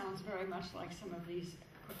 It sounds very much like some of these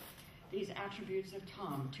attributes of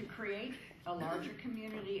Tom: to create a larger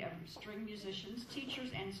community of string musicians,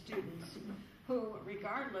 teachers, and students who,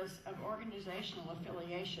 regardless of organizational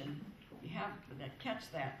affiliation,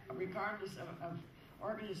 regardless of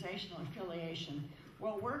organizational affiliation,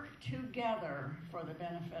 will work together for the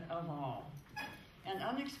benefit of all. An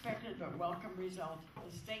unexpected but welcome result,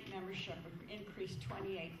 the state membership increased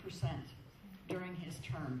 28% during his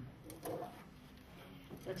term.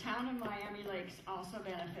 The town of Miami Lakes also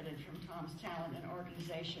benefited from Tom's talent and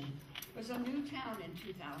organization. It was a new town in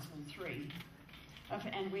 2003,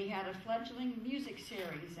 and we had a fledgling music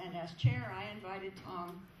series, and as chair, I invited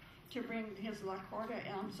Tom to bring his La Corda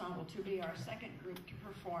ensemble to be our second group to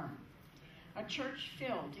perform. A church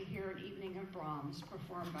filled to hear an evening of Brahms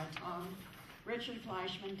performed by Tom, Richard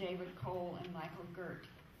Fleischman, David Cole, and Michael Gert,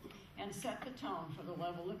 and set the tone for the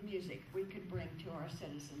level of music we could bring to our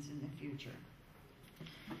citizens in the future.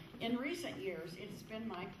 In recent years, it's been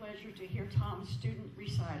my pleasure to hear Tom's student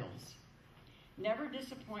recitals. Never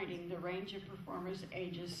disappointing, the range of performers'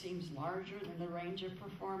 ages seems larger than the range of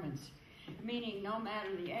performance, meaning no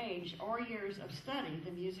matter the age or years of study,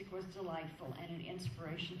 the music was delightful and an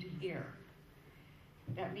inspiration to hear.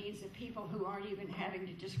 That means that people who aren't even having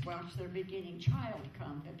to just watch their beginning child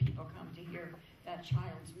come, that people come to hear that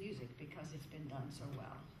child's music because it's been done so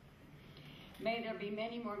well. May there be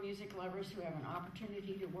many more music lovers who have an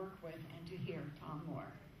opportunity to work with and to hear Tom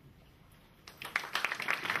Moore.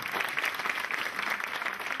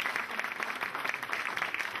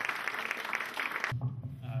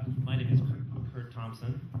 My name is Kurt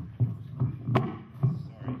Thompson.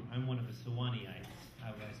 Sorry, I'm one of the Sewaniites.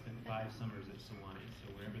 I spent 5 summers at Sewanee,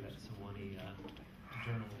 so wherever that Sewanee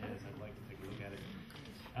journal is, I'd like to take a look at it.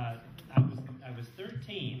 I was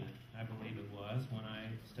 13, I believe it was, when I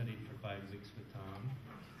studied for 5 weeks with Tom,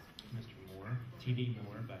 Mr. Moore, T.D.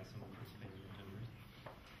 Moore by some of his family members.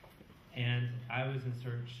 And I was in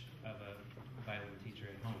search of a violin teacher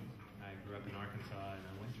at home. I grew up in Arkansas, and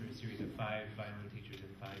I went through a series of 5 violin teachers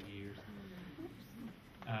in 5 years.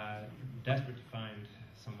 Desperate to find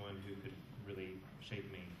someone who could really shape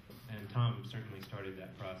me. And Tom certainly started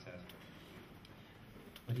that process.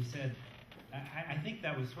 But he said, I think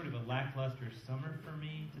that was sort of a lackluster summer for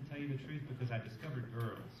me, to tell you the truth, because I discovered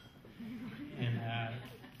girls. And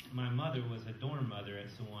my mother was a dorm mother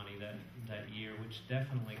at Sewanee that year, which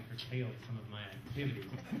definitely curtailed some of my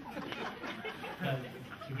activities. But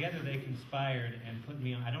together they conspired and put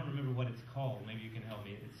me on, I don't remember what it's called, maybe you can help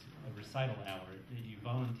me. It's a recital hour. You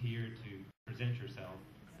volunteer to present yourself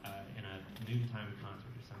in a noontime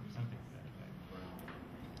concert or something to that effect.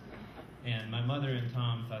 And my mother and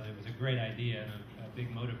Tom thought it was a great idea and a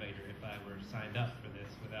big motivator if I were signed up for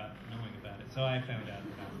this without knowing about it. So I found out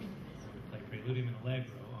that I was going to play Preludium and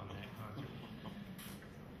Allegro on that concert.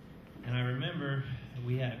 And I remember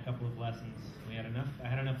we had a couple of lessons. I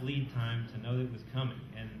had enough lead time to know that it was coming.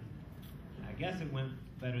 And I guess it went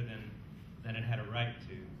better than it had a right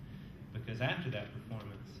to, because after that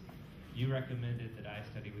performance, you recommended that I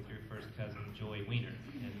study with your first cousin, Joy Wiener,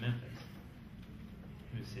 in Memphis.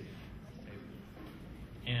 who's sitting.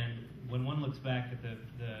 And when one looks back at the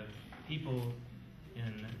people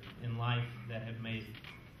in life that have made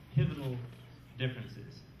pivotal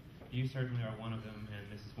differences, you certainly are one of them,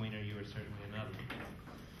 and Mrs. Weiner, you are certainly another.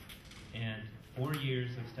 And 4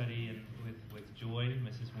 years of study with Joy,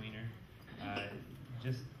 Mrs. Weiner,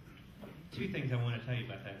 just two things I want to tell you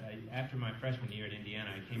about that. After my freshman year at Indiana,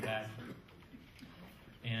 I came back,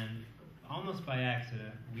 and almost by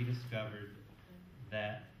accident, we discovered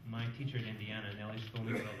that my teacher at Indiana, Nellie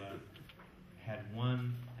Skolnikova, had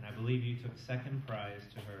won, and I believe you took second prize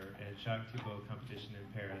to her at Jacques Thibault competition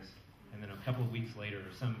in Paris, and then a couple of weeks later,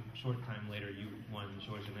 or some short time later, you won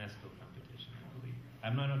Georges Enesco competition, I believe.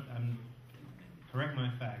 I'm correct my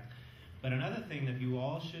facts. But another thing that you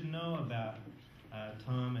all should know about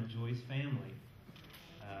Tom and Joy's family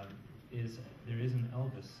is there is an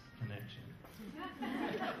Elvis connection.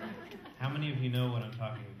 How many of you know what I'm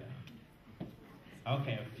talking about?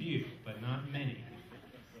 Okay, a few, but not many.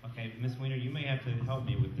 Okay, Miss Weiner, you may have to help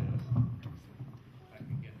me with this.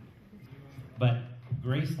 But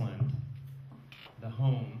Graceland, the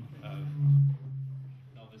home of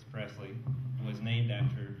Elvis Presley, was named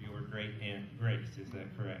after your great aunt Grace. Is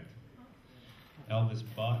that correct? Elvis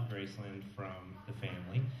bought Graceland from the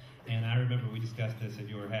family, and I remember we discussed this at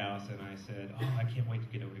your house, and I said, "Oh, I can't wait to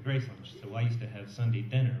get over to Graceland." So I used to have Sunday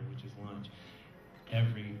dinner, which is lunch,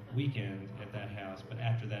 every weekend at that house. But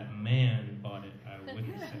after that man bought it, I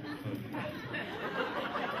wouldn't set foot.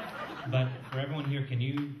 But for everyone here, can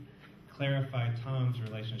you clarify Tom's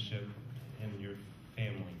relationship in your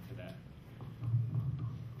family to that?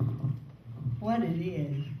 What it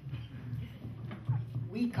is,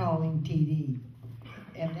 we call him TD,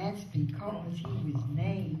 and that's because he was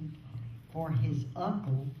named for his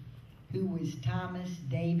uncle, who was Thomas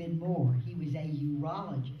David Moore. He was a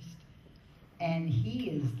urologist, and he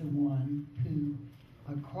is the one who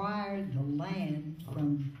acquired the land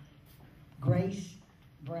from Grace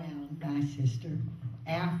Brown, my sister,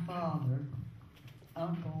 our father,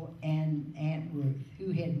 uncle, and Aunt Ruth,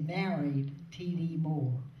 who had married T.D.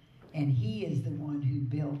 Moore, and he is the one who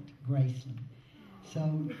built Graceland.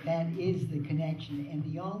 So that is the connection, and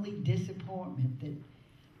the only disappointment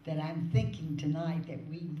that I'm thinking tonight that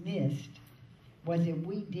we missed was that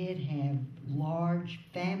we did have large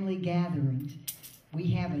family gatherings. We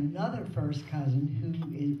have another first cousin who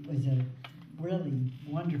was a really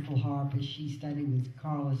wonderful harpist. She studied with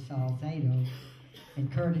Carlos Salcedo at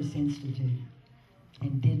Curtis Institute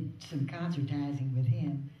and did some concertizing with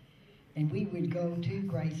him. And we would go to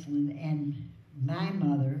Graceland, and my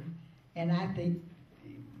mother, and I think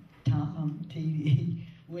Tom T.D.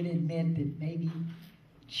 would admit that maybe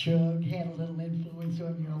Shug had a little influence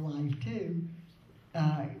on your life too.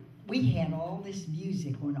 We had all this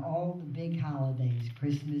music on all the big holidays,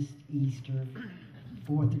 Christmas, Easter,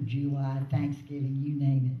 4th of July, Thanksgiving, you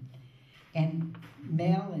name it. And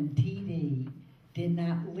Mel and T.D. did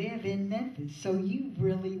not live in Memphis, so you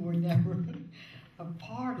really were never a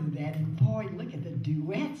part of that. And boy, look at the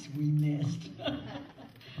duets we missed.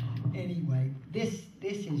 Anyway, this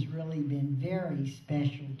has really been very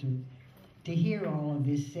special to hear all of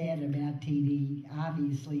this said about T.D.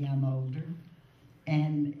 Obviously, I'm older,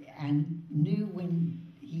 and I knew when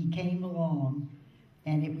he came along,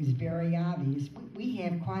 and it was very obvious. We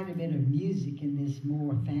have quite a bit of music in this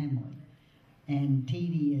Moore family, and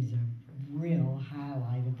T.D. is a real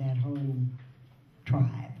highlight of that whole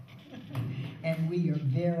tribe. And we are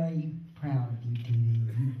very proud of you, T.D.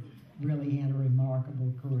 You really had a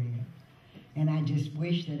remarkable career. And I just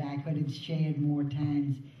wish that I could have shared more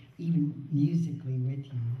times, even musically, with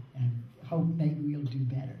you. And hope maybe we'll do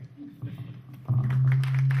better.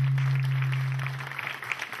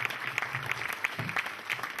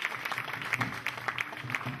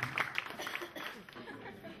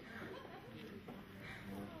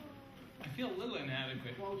 I feel a little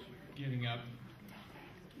inadequate getting up.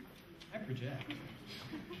 I project.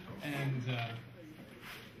 And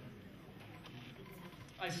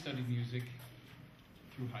I studied music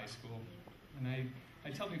through high school. And I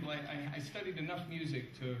tell people I studied enough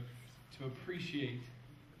music to appreciate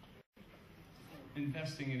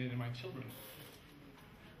investing in it in my children.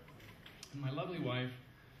 And my lovely wife,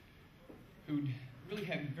 who really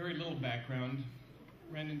had very little background,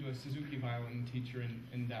 ran into a Suzuki violin teacher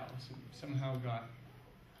in Dallas and somehow got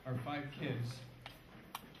our 5 kids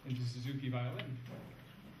into Suzuki violin.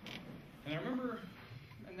 And I remember,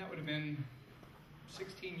 and that would have been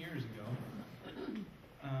 16 years ago,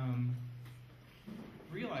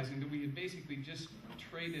 realizing that we had basically just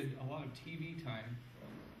traded a lot of TV time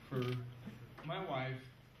for my wife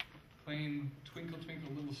playing Twinkle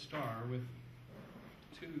Twinkle Little Star with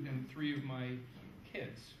 2 and 3 of my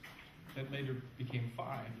kids that later became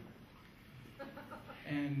 5.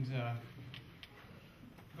 And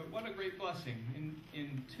but what a great blessing!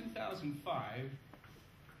 In 2005,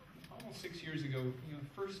 almost 6 years ago,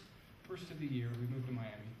 first of the year, we moved to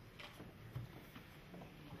Miami.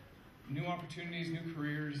 New opportunities, new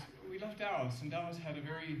careers. We left Dallas, and Dallas had a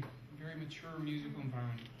very, very mature musical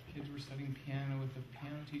environment. Kids were studying piano with a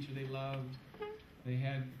piano teacher they loved. They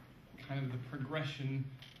had kind of the progression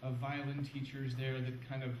of violin teachers there that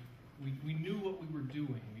kind of, we knew what we were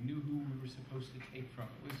doing. We knew who we were supposed to take from.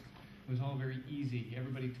 It was all very easy.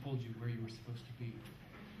 Everybody told you where you were supposed to be.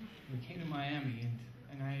 We came to Miami,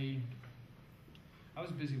 and I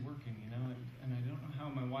was busy working, and I don't know how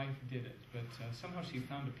my wife did it, but somehow she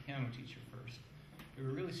found a piano teacher first. We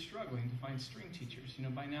were really struggling to find string teachers.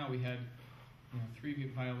 By now we had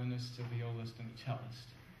 3 violinists, a violist, and a cellist.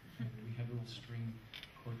 And we had a little string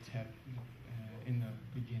quartet in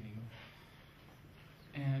the beginning.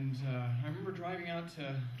 And I remember driving out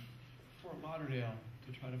to Fort Lauderdale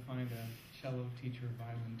to try to find a cello teacher,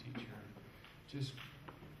 violin teacher. Just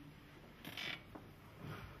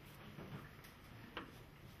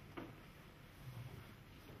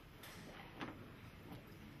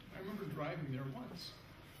I remember driving there once.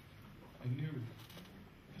 I knew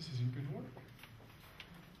this isn't going to work.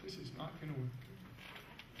 This is not going to work.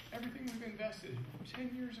 Everything we've invested,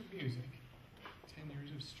 10 years of music, 10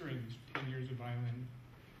 years of strings, 10 years of violin,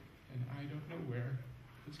 and I don't know where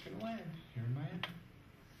it's going to land here in Miami.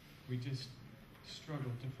 We just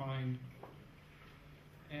struggled to find,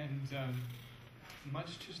 and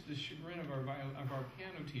much to the chagrin of our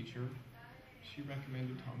piano teacher, she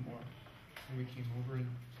recommended Tom Moore, and we came over, and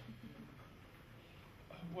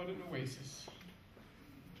what an oasis!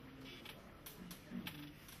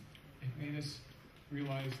 It made us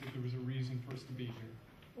realize that there was a reason for us to be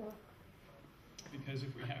here. Because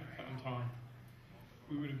if we hadn't found Tom,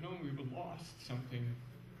 we would have known we would have lost something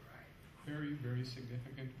very, very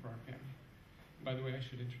significant for our family. By the way, I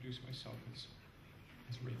should introduce myself as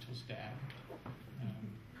Rachel's dad.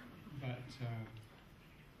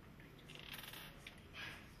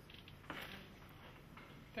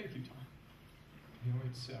 Thank you, Tom.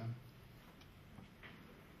 It's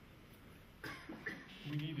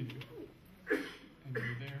we needed you, and you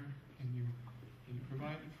were there, and you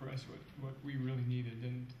provided for us what we really needed,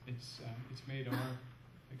 and it's made our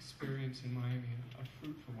experience in Miami a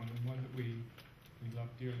fruitful one, and one that we love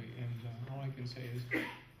dearly. And all I can say is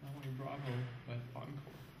not only bravo, but encore.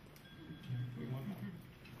 We want more.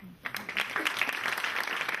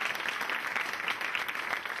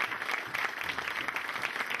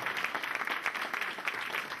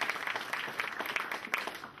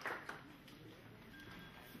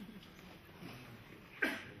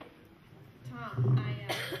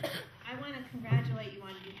 I want to congratulate you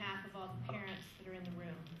on behalf of all the parents that are in the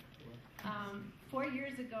room. 4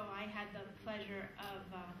 years ago, I had the pleasure of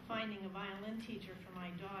finding a violin teacher for my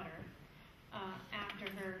daughter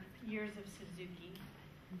after her years of Suzuki.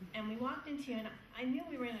 And we walked into, and I knew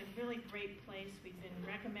we were in a really great place. We'd been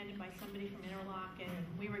recommended by somebody from Interlochen, and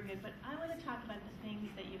we were good. But I want to talk about the things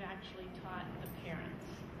that you've actually taught the parents.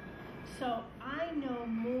 So I know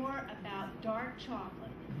more about dark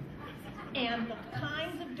chocolate and the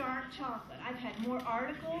kinds of dark chocolate. I've had more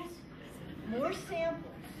articles, more samples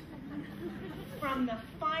from the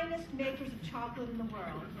finest makers of chocolate in the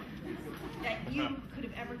world that you could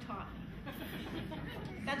have ever taught me.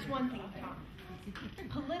 That's one thing, Tom.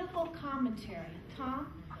 Political commentary. Tom,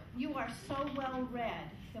 you are so well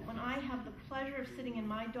read that when I have the pleasure of sitting in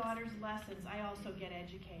my daughter's lessons, I also get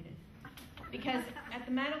educated. Because at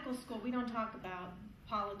the medical school, we don't talk about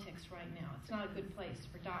politics right now. It's not a good place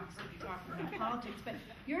for docs to be talking about politics, but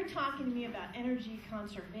you're talking to me about energy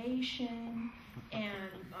conservation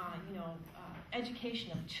and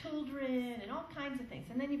education of children and all kinds of things.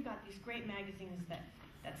 And then you've got these great magazines that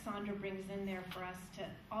Sandra brings in there for us to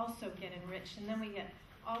also get enriched. And then we get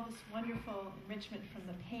all this wonderful enrichment from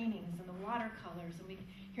the paintings and the watercolors, and we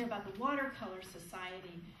hear about the Watercolor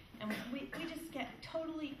Society, and we just get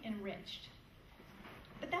totally enriched.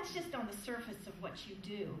 But that's just on the surface of what you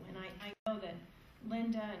do. And I know that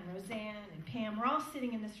Linda and Roseanne and Pam, we're all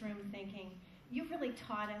sitting in this room thinking, you've really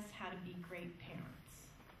taught us how to be great parents.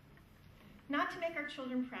 Not to make our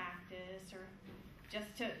children practice or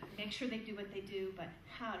just to make sure they do what they do, but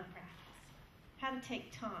how to practice, how to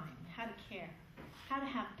take time, how to care, how to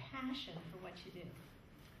have passion for what you do.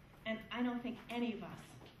 And I don't think any of us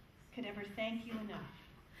could ever thank you enough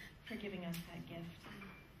for giving us that gift.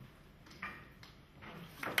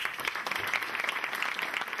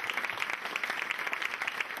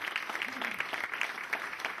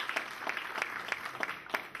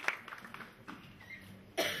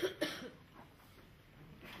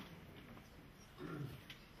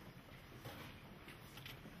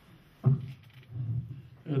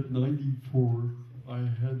 At 94, I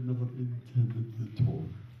had not intended to talk.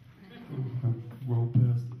 I'm well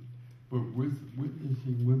past it. But with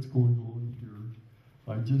witnessing what's going on here,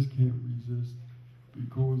 I just can't resist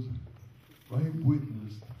because I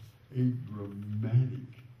witnessed a dramatic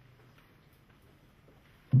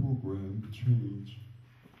program change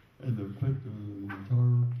and effect on the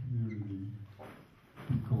entire community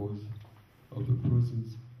because of the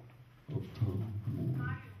presence of Tom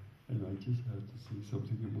Moore. And I just had to say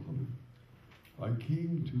something about it. I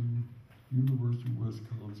came to University of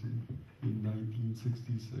Wisconsin in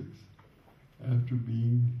 1966 after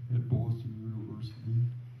being at Boston University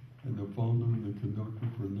and the founder and the conductor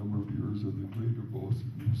for a number of years of the Greater Boston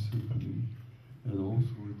Youth Symphony and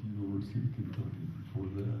also at the University of Kentucky before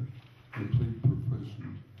that and played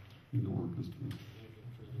percussion in orchestras.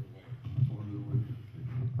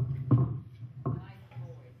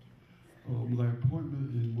 My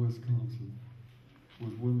appointment in Wisconsin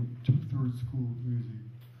was one two-thirds school of music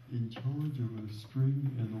in charge of a string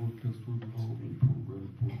and orchestral development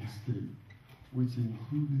program for the state, which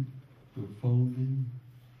included the founding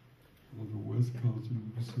of the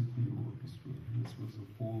Wisconsin Symphony Orchestra. This was the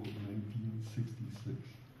fall of 1966.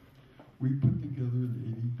 We put together an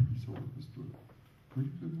 80-piece orchestra,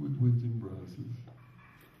 pretty good woodwinds and brasses.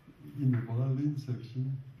 In the violin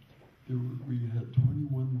section, we had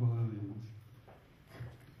 21 violins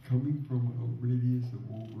coming from a radius of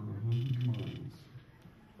over 100 miles.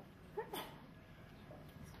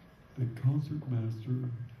 The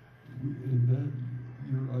concertmaster, in that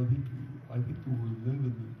year, I think there were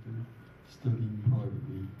 11 that were studying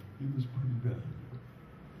privately. It was pretty bad.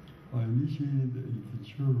 I initiated a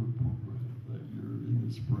concerto program that year in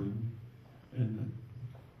the spring, and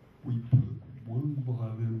we put one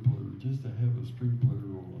violin player just to have a string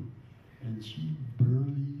player on, and she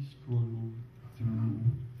barely struggled through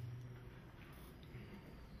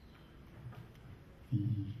the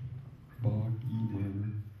Bach E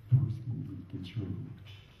minor first movement concerto.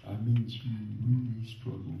 I mean, she really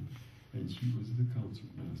struggled, and she was the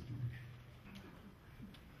concertmaster.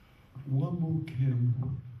 Wamo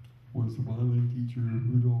Kim was the violin teacher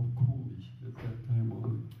Rudolph Kolisch, at that time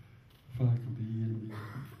on faculty,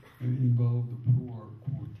 and involved the Pro Art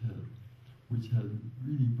Quartet, which had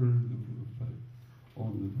really very little effect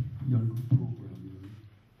on the younger programmers.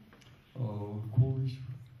 Kolisch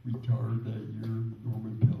retired that year.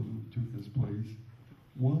 Norman Pelton took his place.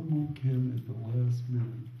 Wamo Kim, at the last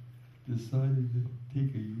minute, decided to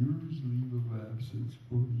take a year's leave of absence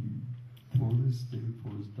for Florida State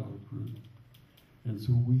for his doctorate. And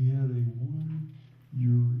so we had a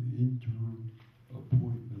 1-year interim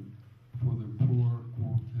appointment for the Pro Art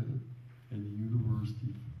Quartet and the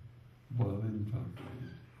University violin faculty.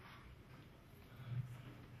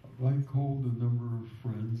 I called a number of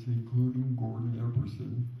friends, including Gordon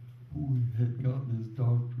Epperson, who had gotten his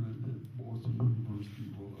doctorate at Boston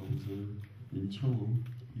University while I was there in cello.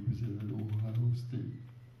 He was in Ohio State.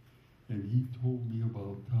 And he told me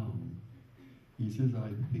about Tom. He says,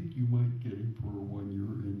 I think you might get him for a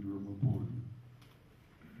 1-year interim appointment.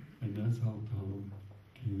 And that's how Tom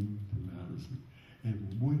came to Madison. And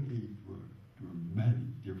what a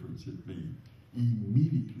dramatic difference it made.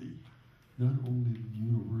 Immediately, not only the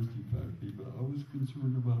university faculty, but I was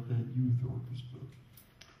concerned about that youth orchestra.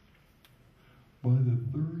 By the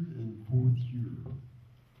 3rd and 4th year,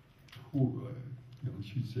 or I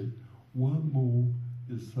should say, Wamo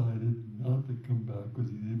decided not to come back because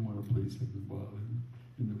he didn't want to play second violin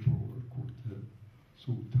in the Pro Art Quartet.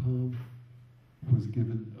 So Tom was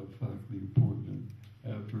given a faculty appointment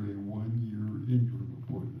after a 1-year interim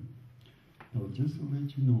appointment. Now, just to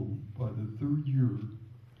let you know, by the 3rd year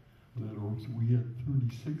of that orchestra, we had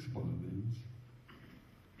 36 violins,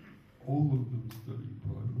 all of them studying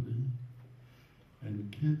privately,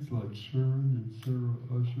 and kids like Sharon and Sarah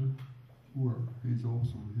Usher, who is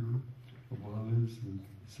also here, a violinist in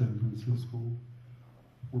San Francisco,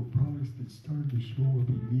 were products that started to show up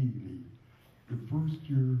immediately. The first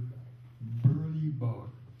year, barely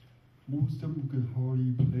Bach. Most of them could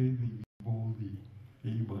hardly play the Vivaldi A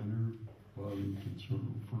minor violin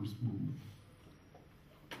concerto first movement.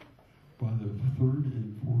 By the 3rd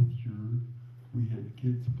and 4th year, we had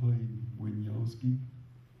kids playing Wieniawski,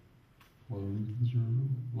 violin concerto,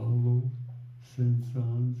 Lalo,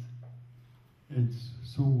 Saint-Saëns, and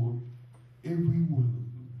so on. Every one of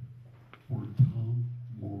them were Tom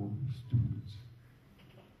Moore students.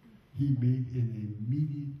 He made an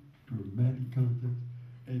immediate dramatic contact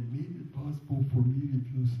and made it possible for me to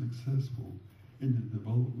feel successful in the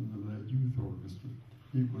development of that youth orchestra.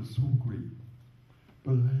 It was so great.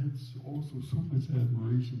 But I had also so much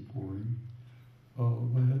admiration for him.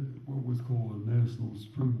 I had what was called a national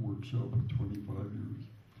spring workshop for 25 years.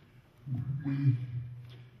 We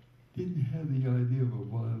didn't have the idea of a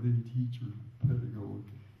violin teacher, pedagogue,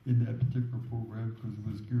 in that particular program because it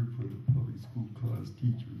was geared for the public school class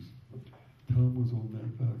teachers. Tom was on that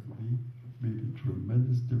faculty, made a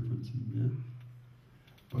tremendous difference in it.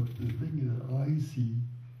 But the thing that I see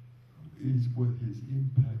is what his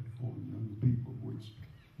impact on young people, which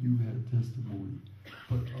you had testimony.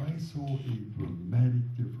 But I saw a dramatic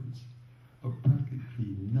difference of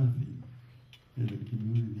practically nothing in the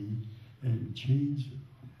community and changed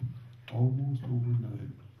almost overnight.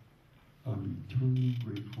 I'm eternally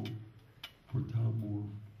grateful for Tom Moore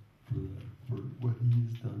for that, for what he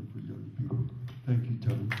has done for young people. Thank you,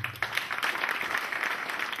 Tom.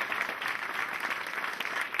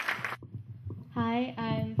 Hi,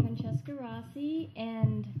 I'm Francesca Rossi,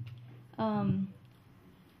 and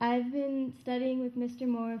I've been studying with Mr.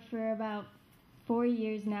 Moore for about 4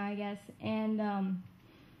 years now, I guess, and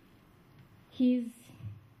he's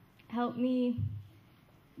helped me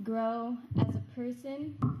grow as a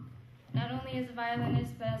person, not only as a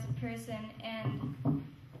violinist, but as a person. And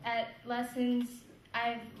at lessons,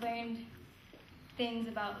 I've learned things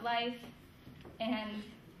about life, and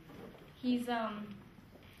he's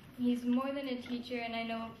more than a teacher, and I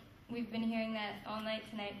know we've been hearing that all night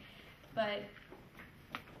tonight, but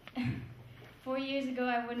 4 years ago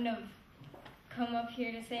I wouldn't have come up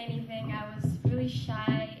here to say anything. I was really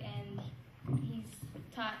shy, and he's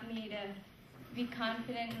taught me to be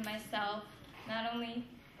confident in myself, not only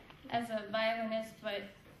as a violinist, but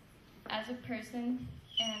as a person,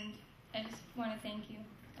 and I just want to thank you.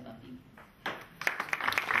 I love you.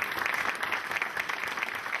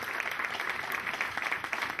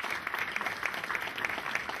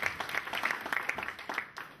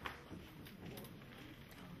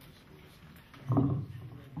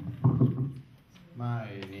 My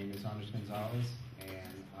name is Andres Gonzalez,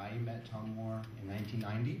 and I met Tom Moore in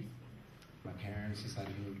 1990. My parents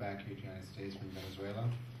decided to move back here to the United States from Venezuela,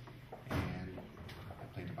 and I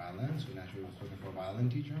played the violin, so naturally I was looking for a violin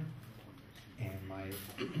teacher. And my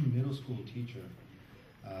middle school teacher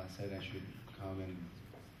said I should come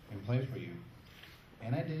and play for you.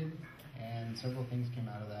 And I did, and several things came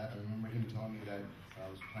out of that. I remember him telling me that I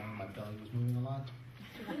was playing, my belly was moving a lot.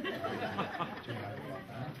 Too happy about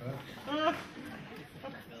that, but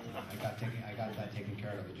I got that taken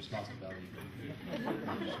care of. I just lost the belly.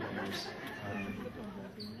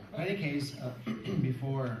 In any case,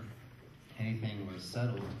 before anything was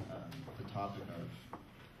settled, the topic of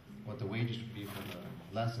what the wages would be for the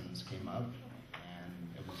lessons came up, and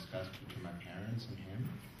it was discussed between my parents and him.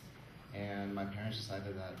 And my parents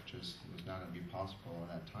decided that just was not going to be possible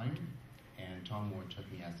at that time. And Tom Moore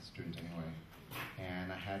took me as a student anyway.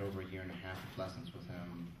 And I had over 1.5 years of lessons with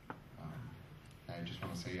him. I just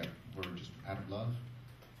want to say were just out of love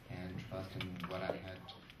and trust in what I had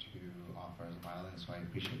to offer as a violinist, so I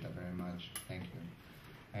appreciate that very much. Thank you.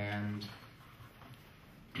 And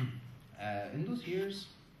in those years,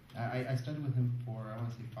 I studied with him for, I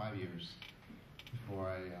want to say, 5 years before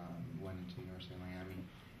I went into the University of Miami.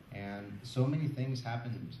 And so many things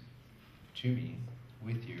happened to me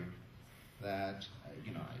with you that, I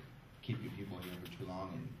keep you people here for too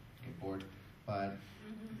long and get bored. But,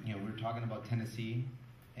 we're talking about Tennessee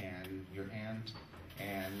and your aunt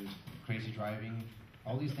and crazy driving.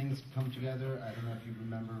 All these things come together. I don't know if you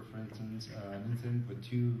remember, for instance, an incident with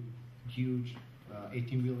 2 huge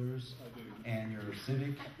 18-wheelers and your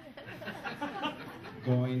Civic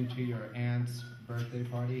going to your aunt's birthday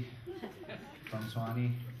party from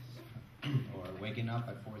Swanee, or waking up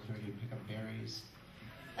at 4:30 to pick up berries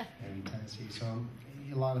in Tennessee. So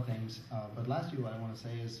a lot of things. But lastly, what I want to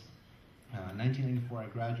say is 1994, I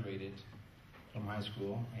graduated from high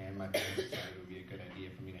school, and my parents decided it would be a good idea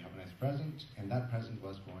for me to have a nice present, and that present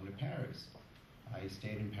was going to Paris. I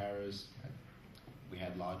stayed in Paris. We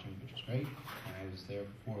had lodging, which was great, and I was there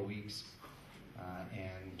for 4 weeks.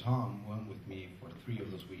 And Tom went with me for 3 of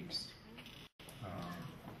those weeks.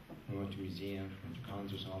 We went to museums, went to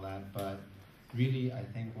concerts and all that, but really, I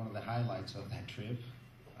think one of the highlights of that trip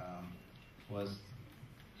was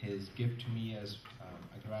his gift to me as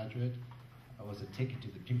a graduate. Was a ticket to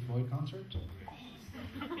the Pink Floyd concert,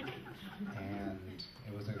 and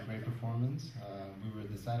it was a great performance. We were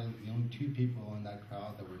decidedly the only 2 people in that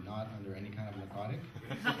crowd that were not under any kind of narcotic.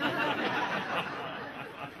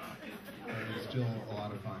 But it was still a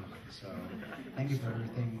lot of fun. So thank you for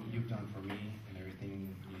everything you've done for me and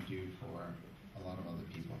everything you do for a lot of other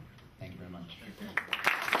people. Thank you very much.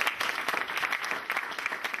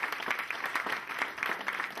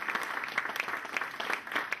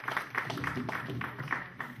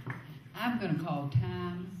 I'm going to call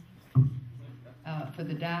time for for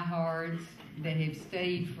the diehards that have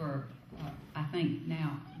stayed for, I think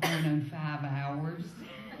now, going on 5 hours.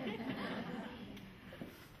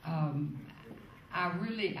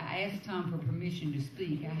 I asked Tom for permission to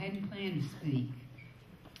speak. I hadn't planned to speak.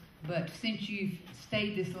 But since you've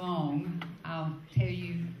stayed this long, I'll tell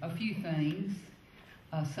you a few things.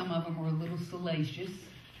 Some of them are a little salacious,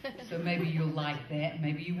 so maybe you'll like that,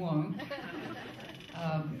 maybe you won't.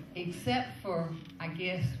 Except for, I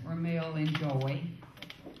guess, Ramel and Joy.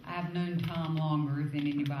 I've known Tom longer than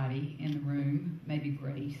anybody in the room, maybe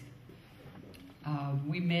Grace.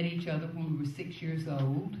 We met each other when we were 6 years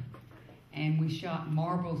old, and we shot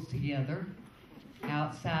marbles together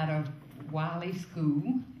outside of Wiley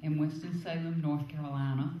School in Winston-Salem, North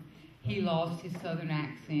Carolina. He lost his southern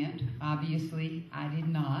accent. Obviously, I did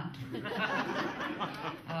not.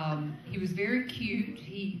 He was very cute.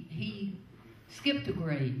 He skipped a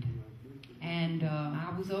grade, and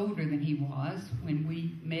I was older than he was when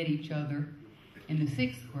we met each other in the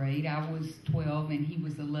 6th grade. I was 12 and he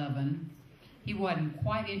was 11. He wasn't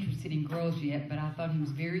quite interested in girls yet, but I thought he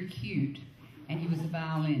was very cute, and he was a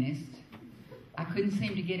violinist. I couldn't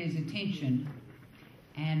seem to get his attention,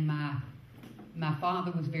 and my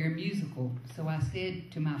father was very musical, so I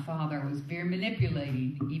said to my father, I was very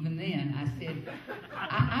manipulating even then. I said,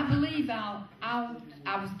 I believe I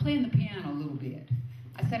was playing the piano a little bit.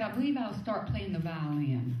 I said, I believe I'll start playing the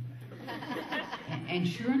violin. And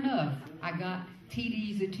sure enough, I got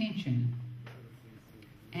TD's attention.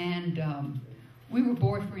 And we were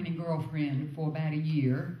boyfriend and girlfriend for about a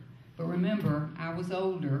year. But remember, I was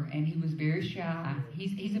older, and he was very shy.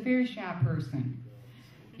 He's a very shy person.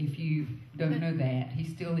 If you don't know that, he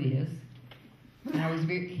still is. And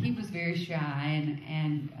he was very shy,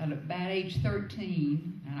 and at about age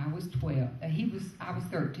 13, and I was 12. I was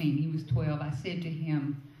 13. He was 12. I said to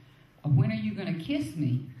him, "When are you going to kiss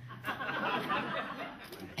me?"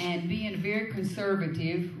 And being a very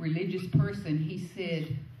conservative, religious person, he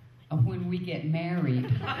said, "When we get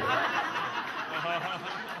married."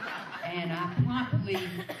 And I promptly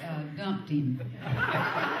dumped him.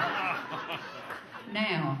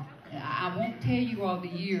 Now, I won't tell you all the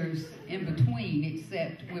years in between,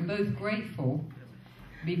 except we're both grateful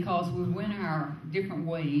because we went our different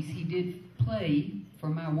ways. He did play for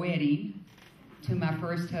my wedding to my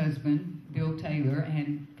first husband, Bill Taylor,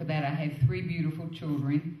 and for that I have 3 beautiful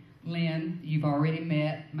children. Lynn, you've already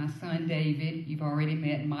met. My son, David, you've already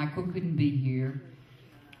met. Michael couldn't be here.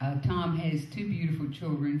 Tom has 2 beautiful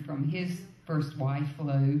children from his first wife,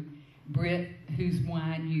 Flo. Britt, whose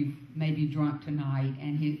wine you've maybe drunk tonight,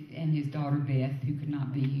 and his daughter, Beth, who could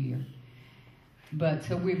not be here. But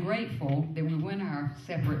so we're grateful that we went our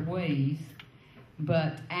separate ways.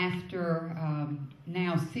 But after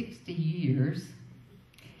now 60 years,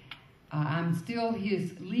 I'm still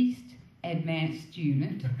his least advanced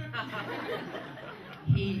student.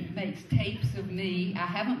 He makes tapes of me. I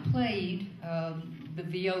haven't played the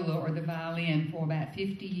viola or the violin for about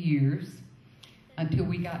 50 years until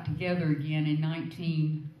we got together again in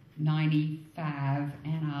 1995,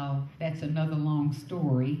 and that's another long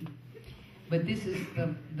story. But this is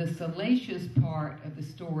the salacious part of the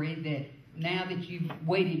story that now that you've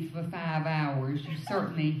waited for 5 hours, you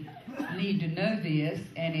certainly need to know this,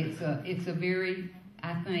 and it's a very,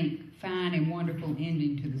 I think, fine and wonderful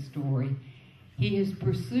ending to the story. He has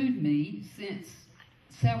pursued me since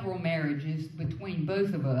several marriages between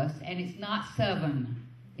both of us, and it's not 7.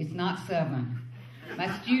 It's not 7. My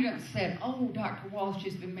students said, "Oh, Dr. Walsh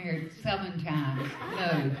has been married 7 times."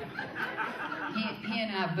 No. He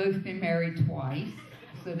and I have both been married twice,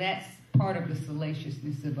 so that's part of the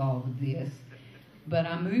salaciousness of all of this. But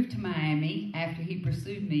I moved to Miami after he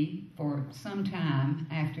pursued me for some time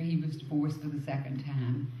after he was divorced for the 2nd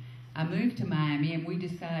time. I moved to Miami, and we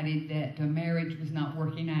decided that marriage was not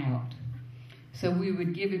working out. So we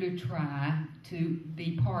would give it a try to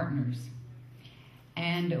be partners.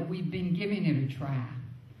 And we've been giving it a try.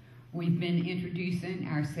 We've been introducing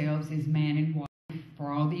ourselves as man and wife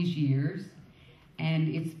for all these years, and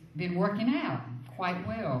it's been working out quite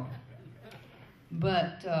well.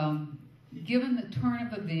 But given the turn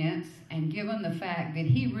of events, and given the fact that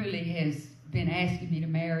he really has been asking me to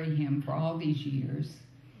marry him for all these years,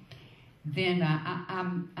 then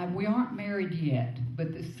we aren't married yet.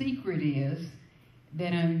 But the secret is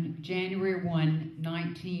that on January 1,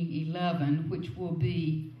 1911, which will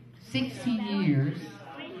be 16 years,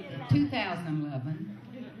 2011,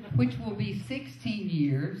 which will be 16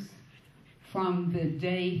 years from the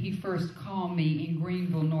day he first called me in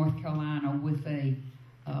Greenville, North Carolina with a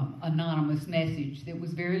anonymous message that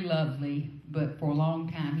was very lovely, but for a long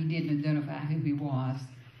time he didn't identify who he was.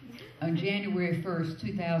 On January 1st,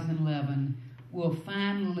 2011, will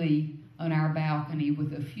finally, on our balcony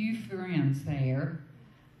with a few friends there,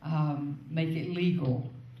 make it legal.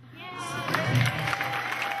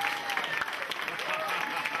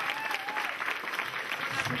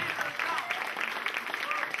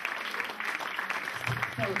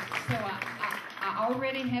 So I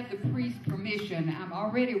already have the priest's permission. I'm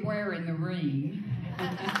already wearing the ring.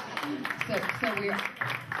 so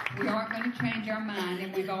we aren't going to change our mind,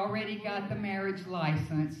 and we've already got the marriage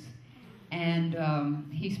license. And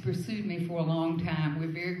he's pursued me for a long time. We're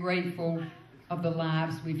very grateful of the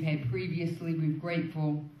lives we've had previously. We're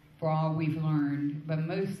grateful for all we've learned. But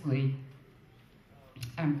mostly,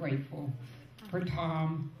 I'm grateful for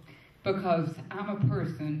Tom, because I'm a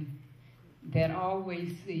person that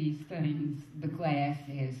always sees things, the glass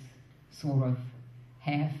as sort of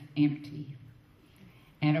half empty.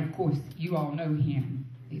 And of course, you all know him.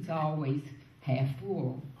 It's always half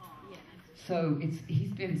full. So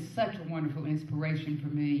he's been such a wonderful inspiration for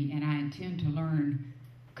me, and I intend to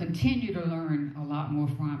continue to learn a lot more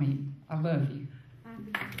from him. I love you.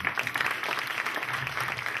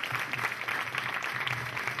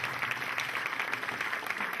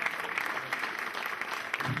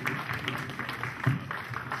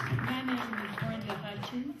 My name is Brenda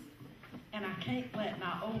Hutchins, and I can't let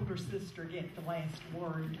my older sister get the last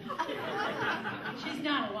word. She's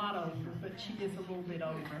not a lot older, but she is a little bit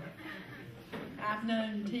older. I've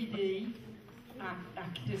known TD. I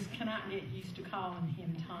just cannot get used to calling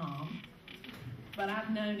him Tom. But I've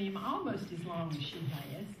known him almost as long as she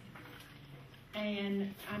has.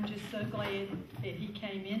 And I'm just so glad that he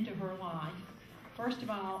came into her life. First of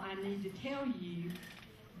all, I need to tell you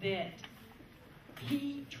that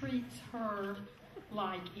he treats her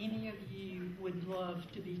like any of you would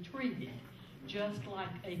love to be treated, just like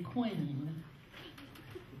a queen.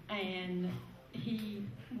 And he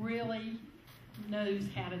really knows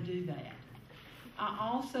how to do that. I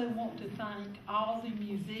also want to thank all the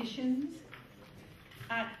musicians.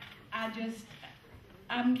 I'm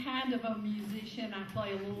kind of a musician. I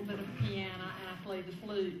play a little bit of piano and I play the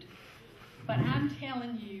flute. But I'm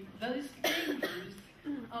telling you, those fingers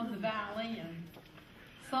on the violin,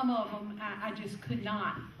 some of them I just could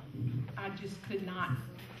not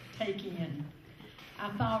take in. I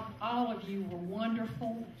thought all of you were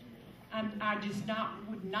wonderful. I just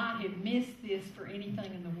would not have missed this for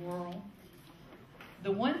anything in the world.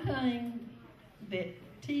 The one thing that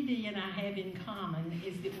TD and I have in common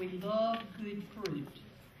is that we love good fruit.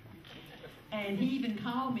 And he even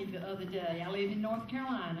called me the other day. I live in North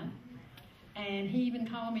Carolina. And he even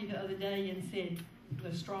called me the other day and said,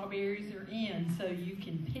 the strawberries are in, so you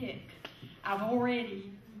can pick. I've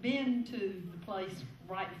already been to the place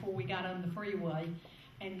right before we got on the freeway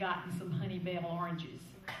and gotten some Honey Bell oranges.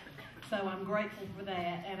 So I'm grateful for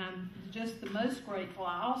that, and I'm just the most grateful.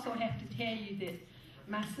 I also have to tell you that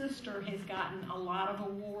my sister has gotten a lot of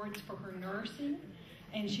awards for her nursing,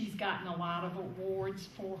 and she's gotten a lot of awards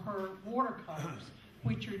for her watercolors,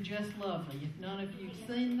 which are just lovely. If none of you've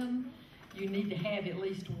seen them, you need to have at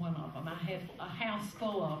least one of them. I have a house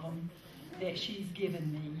full of them that she's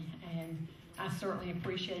given me, and I certainly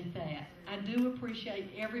appreciate that. I do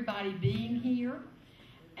appreciate everybody being here,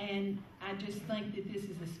 and I just think that this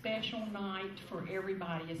is a special night for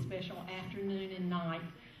everybody, a special afternoon and night,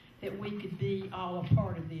 that we could be all a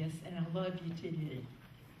part of this, and I love you today.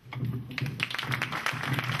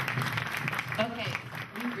 Okay,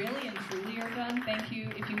 we really and truly are done. Thank you.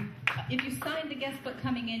 If you signed the guest book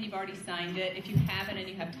coming in, you've already signed it. If you haven't and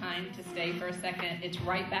you have time to stay for a second, it's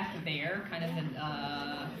right back there, kind of in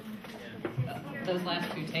those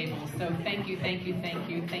last two tables. So thank you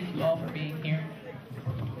all for being here.